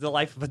that was the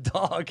life of a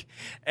dog.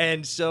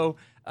 And so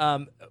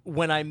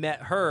when I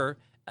met her,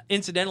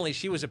 incidentally,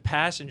 she was a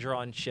passenger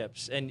on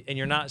ships, and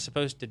you're not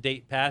supposed to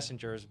date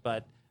passengers,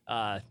 but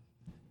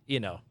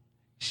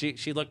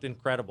she looked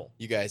incredible.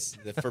 You guys,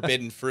 the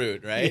forbidden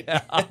fruit, right?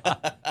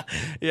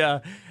 Yeah.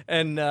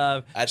 And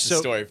that's the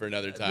story for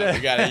another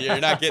time. You're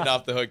not getting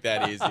off the hook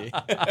that easy.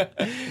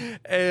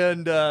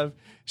 And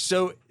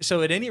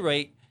so at any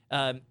rate,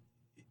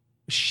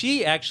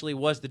 she actually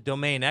was the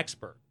domain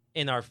expert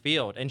in our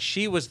field, and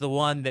she was the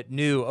one that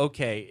knew,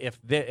 okay, if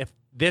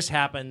this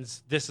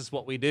happens, this is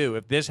what we do.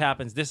 If this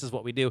happens, this is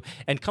what we do.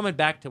 And coming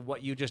back to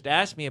what you just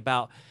asked me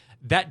about,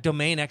 that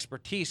domain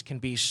expertise can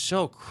be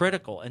so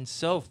critical and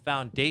so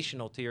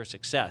foundational to your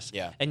success.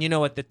 Yeah. And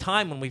at the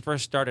time when we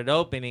first started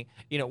opening,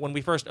 when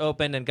we first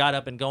opened and got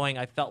up and going,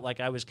 I felt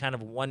like I was kind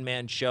of a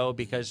one-man show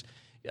because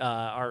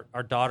our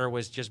daughter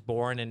was just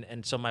born,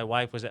 and so my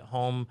wife was at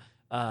home,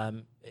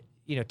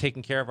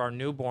 taking care of our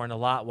newborn a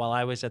lot while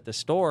I was at the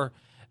store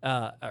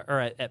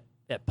or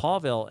at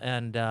Paulville,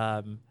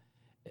 and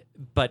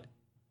but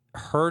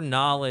her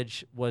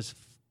knowledge was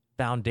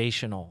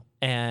foundational,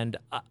 and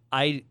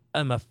I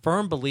am a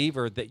firm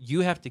believer that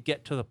you have to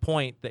get to the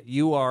point that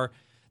you are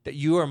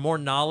more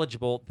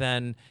knowledgeable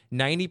than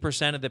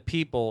 90% of the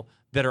people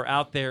that are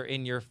out there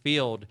in your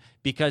field,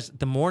 because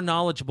the more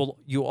knowledgeable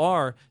you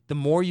are, the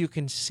more you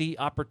can see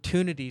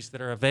opportunities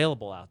that are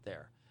available out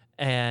there.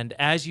 And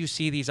as you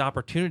see these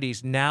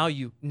opportunities, now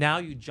you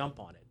jump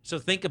on it. So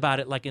think about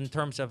it like in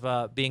terms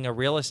of being a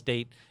real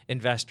estate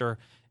investor,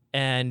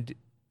 and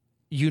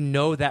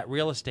that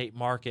real estate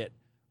market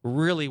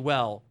really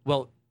well.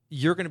 Well,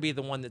 you're going to be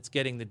the one that's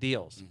getting the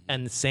deals. Mm-hmm.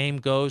 And the same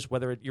goes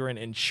whether you're in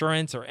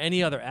insurance or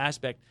any other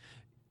aspect.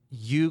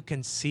 You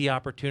can see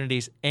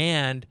opportunities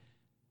and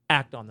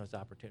act on those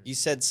opportunities. You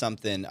said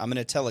something. I'm going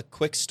to tell a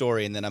quick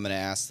story, and then I'm going to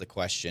ask the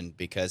question,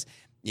 because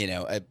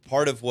a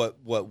part of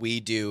what we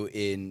do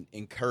in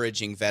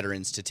encouraging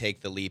veterans to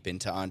take the leap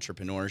into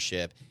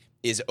entrepreneurship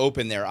is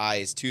open their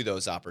eyes to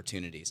those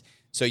opportunities.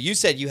 So you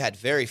said you had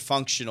very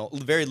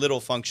little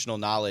functional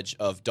knowledge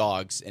of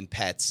dogs and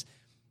pets,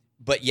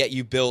 but yet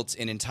you built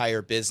an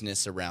entire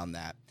business around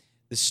that.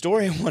 The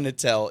story I want to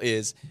tell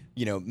is,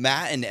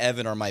 Matt and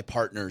Evan are my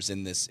partners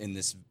in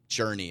this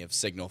journey of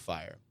Signal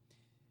Fire.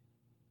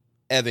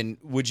 Evan,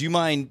 would you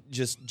mind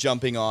just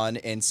jumping on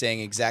and saying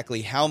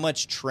exactly how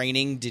much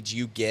training did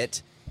you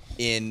get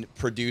in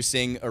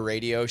producing a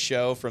radio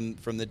show from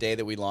the day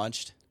that we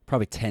launched?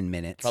 Probably 10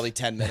 minutes. Probably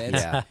 10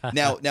 minutes. Yeah.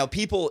 Now,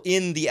 people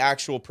in the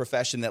actual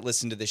profession that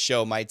listen to the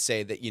show might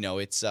say that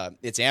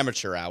it's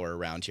amateur hour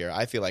around here.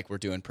 I feel like we're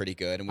doing pretty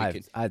good, and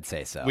I'd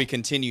say so. We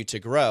continue to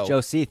grow.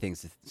 Joe C.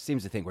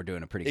 seems to think we're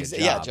doing a pretty good job.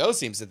 Yeah, Joe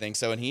seems to think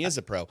so, and he is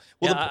a pro.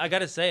 Well, I got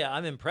to say,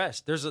 I'm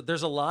impressed. There's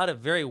a lot of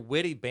very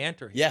witty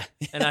banter here.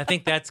 Yeah, and I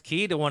think that's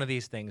key to one of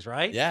these things,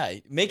 right? Yeah,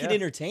 make it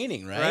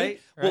entertaining, right?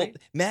 Right. Well,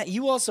 Matt,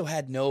 you also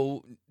had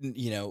no,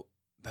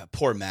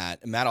 poor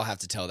Matt. Matt will have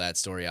to tell that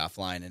story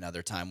offline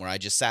another time, where I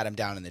just sat him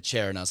down in the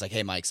chair and I was like,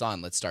 "Hey, mic's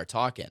on. Let's start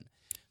talking."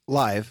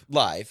 Live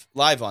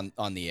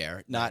on the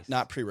air,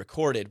 not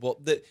pre-recorded. Well,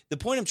 the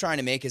point I'm trying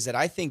to make is that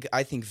I think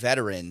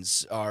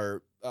veterans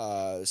are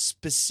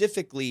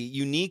specifically,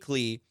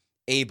 uniquely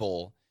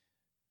able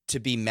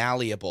to be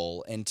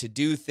malleable and to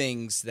do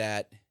things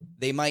that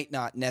they might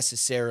not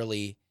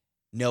necessarily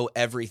know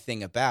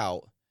everything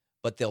about,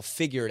 but they'll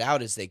figure it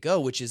out as they go,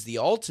 which is the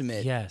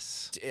ultimate.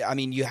 Yes. I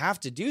mean, you have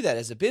to do that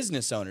as a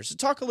business owner. So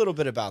talk a little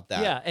bit about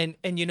that. Yeah, and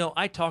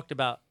I talked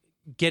about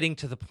getting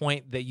to the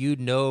point that you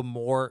know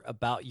more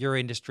about your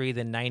industry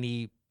than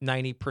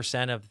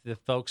 90% of the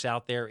folks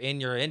out there in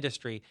your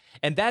industry,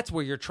 and that's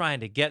where you're trying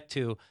to get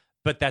to,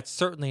 but that's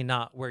certainly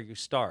not where you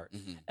start.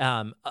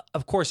 Mm-hmm.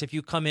 Of course, if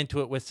you come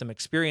into it with some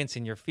experience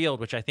in your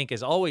field, which I think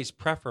is always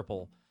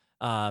preferable,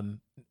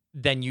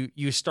 then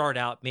you start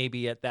out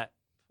maybe at that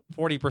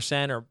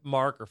 40% or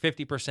mark or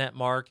 50%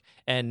 mark,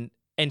 and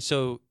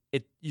so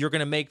you're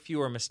going to make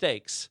fewer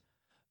mistakes.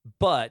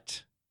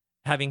 But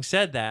having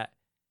said that,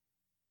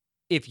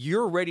 if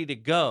you're ready to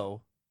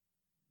go,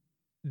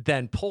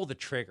 then pull the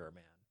trigger,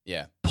 man.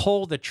 Yeah.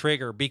 Pull the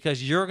trigger,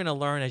 because you're going to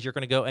learn as you're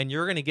going to go, and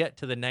you're going to get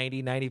to the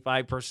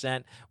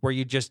 95% where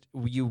you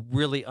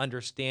really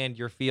understand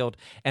your field.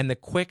 And the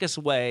quickest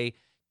way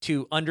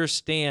to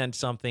understand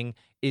something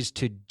is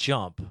to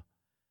jump.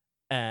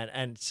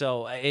 And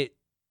so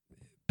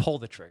pull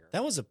the trigger.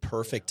 That was a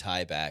perfect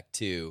tie back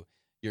to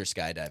your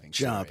skydiving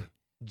Jump. story.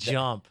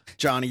 Jump.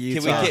 Johnny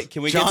Utah.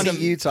 Can we get Johnny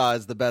some, Utah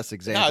is the best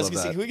example I was of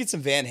gonna that. say, can we get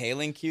some Van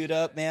Halen queued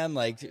up, man?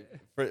 Like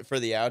for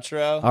the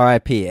outro.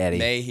 R.I.P. Eddie.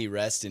 May he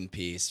rest in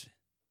peace.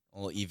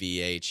 Old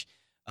EVH.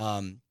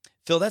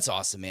 Phil, that's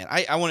awesome, man.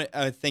 I want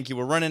to thank you.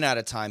 We're running out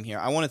of time here.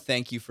 I want to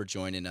thank you for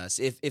joining us.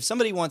 If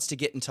somebody wants to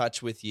get in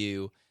touch with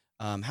you,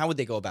 how would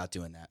they go about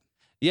doing that?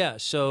 Yeah.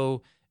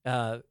 So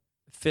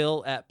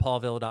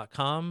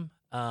Phil@paulville.com.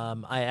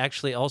 I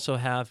actually also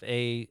have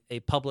a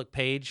public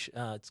page.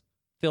 It's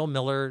Phil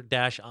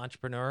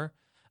Miller-Entrepreneur.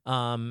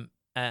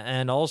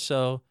 And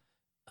also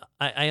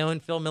I own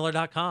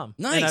philmiller.com.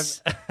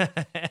 Nice.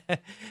 And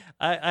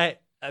I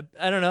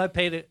don't know. I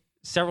paid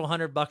several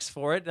 $100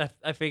 for it.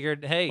 I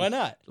figured, hey, Why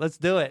not? Let's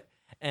do it.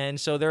 And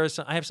so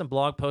I have some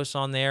blog posts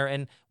on there.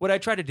 And what I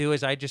try to do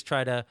is I just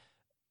try to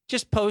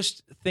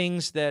post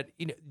things that,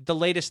 the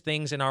latest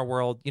things in our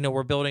world.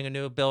 We're building a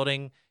new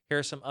building. Here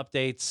are some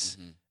updates.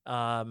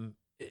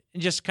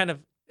 Just kind of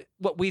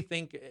what we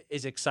think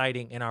is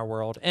exciting in our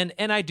world. And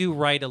I do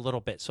write a little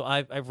bit. So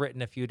I've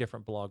written a few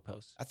different blog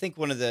posts. I think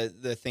one of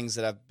the things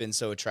that I've been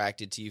so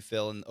attracted to you,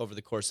 Phil, and over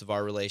the course of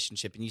our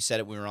relationship, and you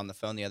said it when we were on the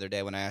phone the other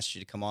day when I asked you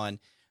to come on,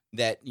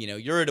 that,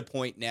 you're at a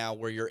point now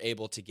where you're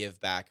able to give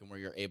back and where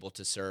you're able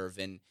to serve,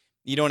 and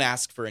you don't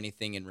ask for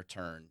anything in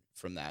return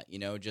from that,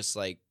 just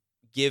like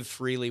give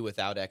freely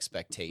without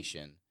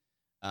expectation.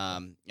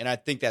 And I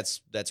think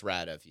that's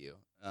rad of you.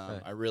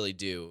 Right. I really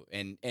do.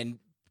 And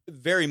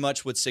very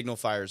much what Signal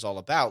Fire is all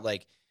about.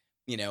 Like,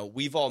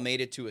 we've all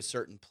made it to a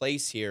certain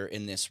place here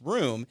in this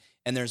room,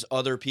 and there's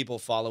other people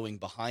following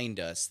behind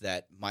us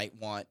that might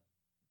want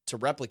to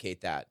replicate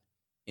that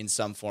in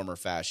some form or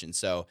fashion.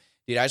 So,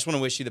 dude, I just want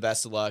to wish you the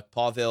best of luck.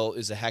 Pawville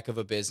is a heck of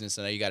a business.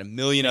 I know you got a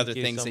million other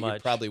things that you're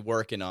probably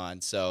working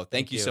on. So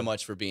thank you so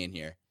much for being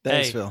here.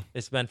 Thanks, hey, Phil.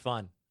 It's been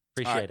fun.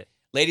 Appreciate it.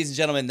 Ladies and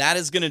gentlemen, that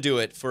is going to do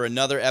it for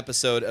another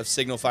episode of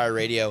Signal Fire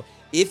Radio.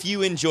 If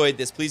you enjoyed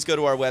this, please go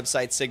to our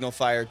website,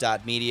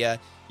 signalfire.media.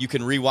 You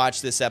can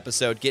rewatch this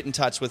episode, get in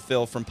touch with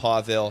Phil from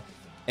Pawville.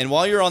 And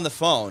while you're on the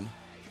phone,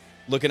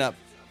 looking up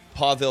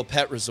Pawville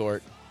Pet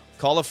Resort,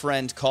 call a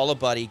friend, call a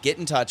buddy, get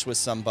in touch with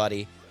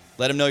somebody.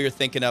 Let them know you're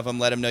thinking of them.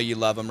 Let them know you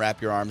love them.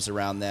 Wrap your arms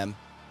around them.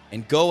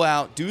 And go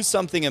out, do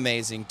something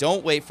amazing.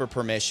 Don't wait for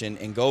permission,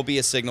 and go be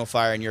a Signal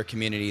Fire in your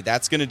community.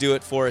 That's going to do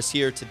it for us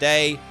here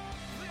today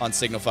on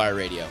Signal Fire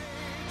Radio.